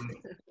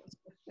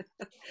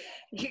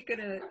You're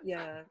gonna,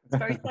 it's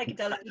very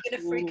psychedelic. You're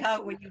gonna freak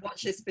out when you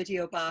watch this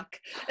video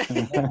back.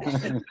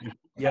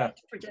 Yeah.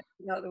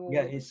 Projecting out the wall.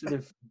 Yeah, it's sort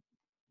of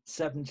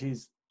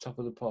 70s Top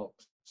of the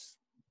Pops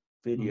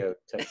video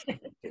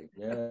technology.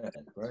 Yeah,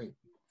 great.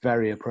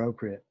 Very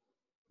appropriate.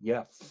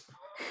 Yeah.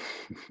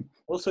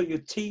 Also, your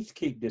teeth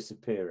keep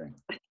disappearing.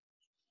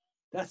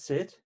 That's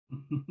it.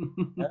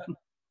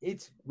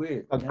 It's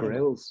weird.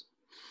 Grills.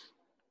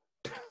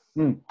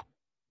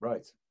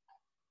 Right.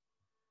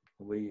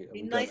 Are we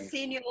nice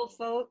seeing you all,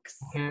 folks.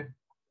 Okay.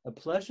 A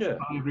pleasure.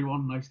 Bye,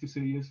 everyone. Nice to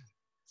see you.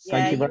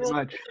 Thank you very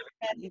much.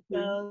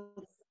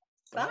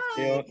 Bye.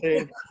 See you all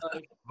soon.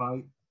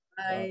 Bye.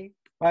 Bye.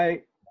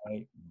 Bye.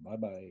 Bye.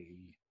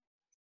 Bye.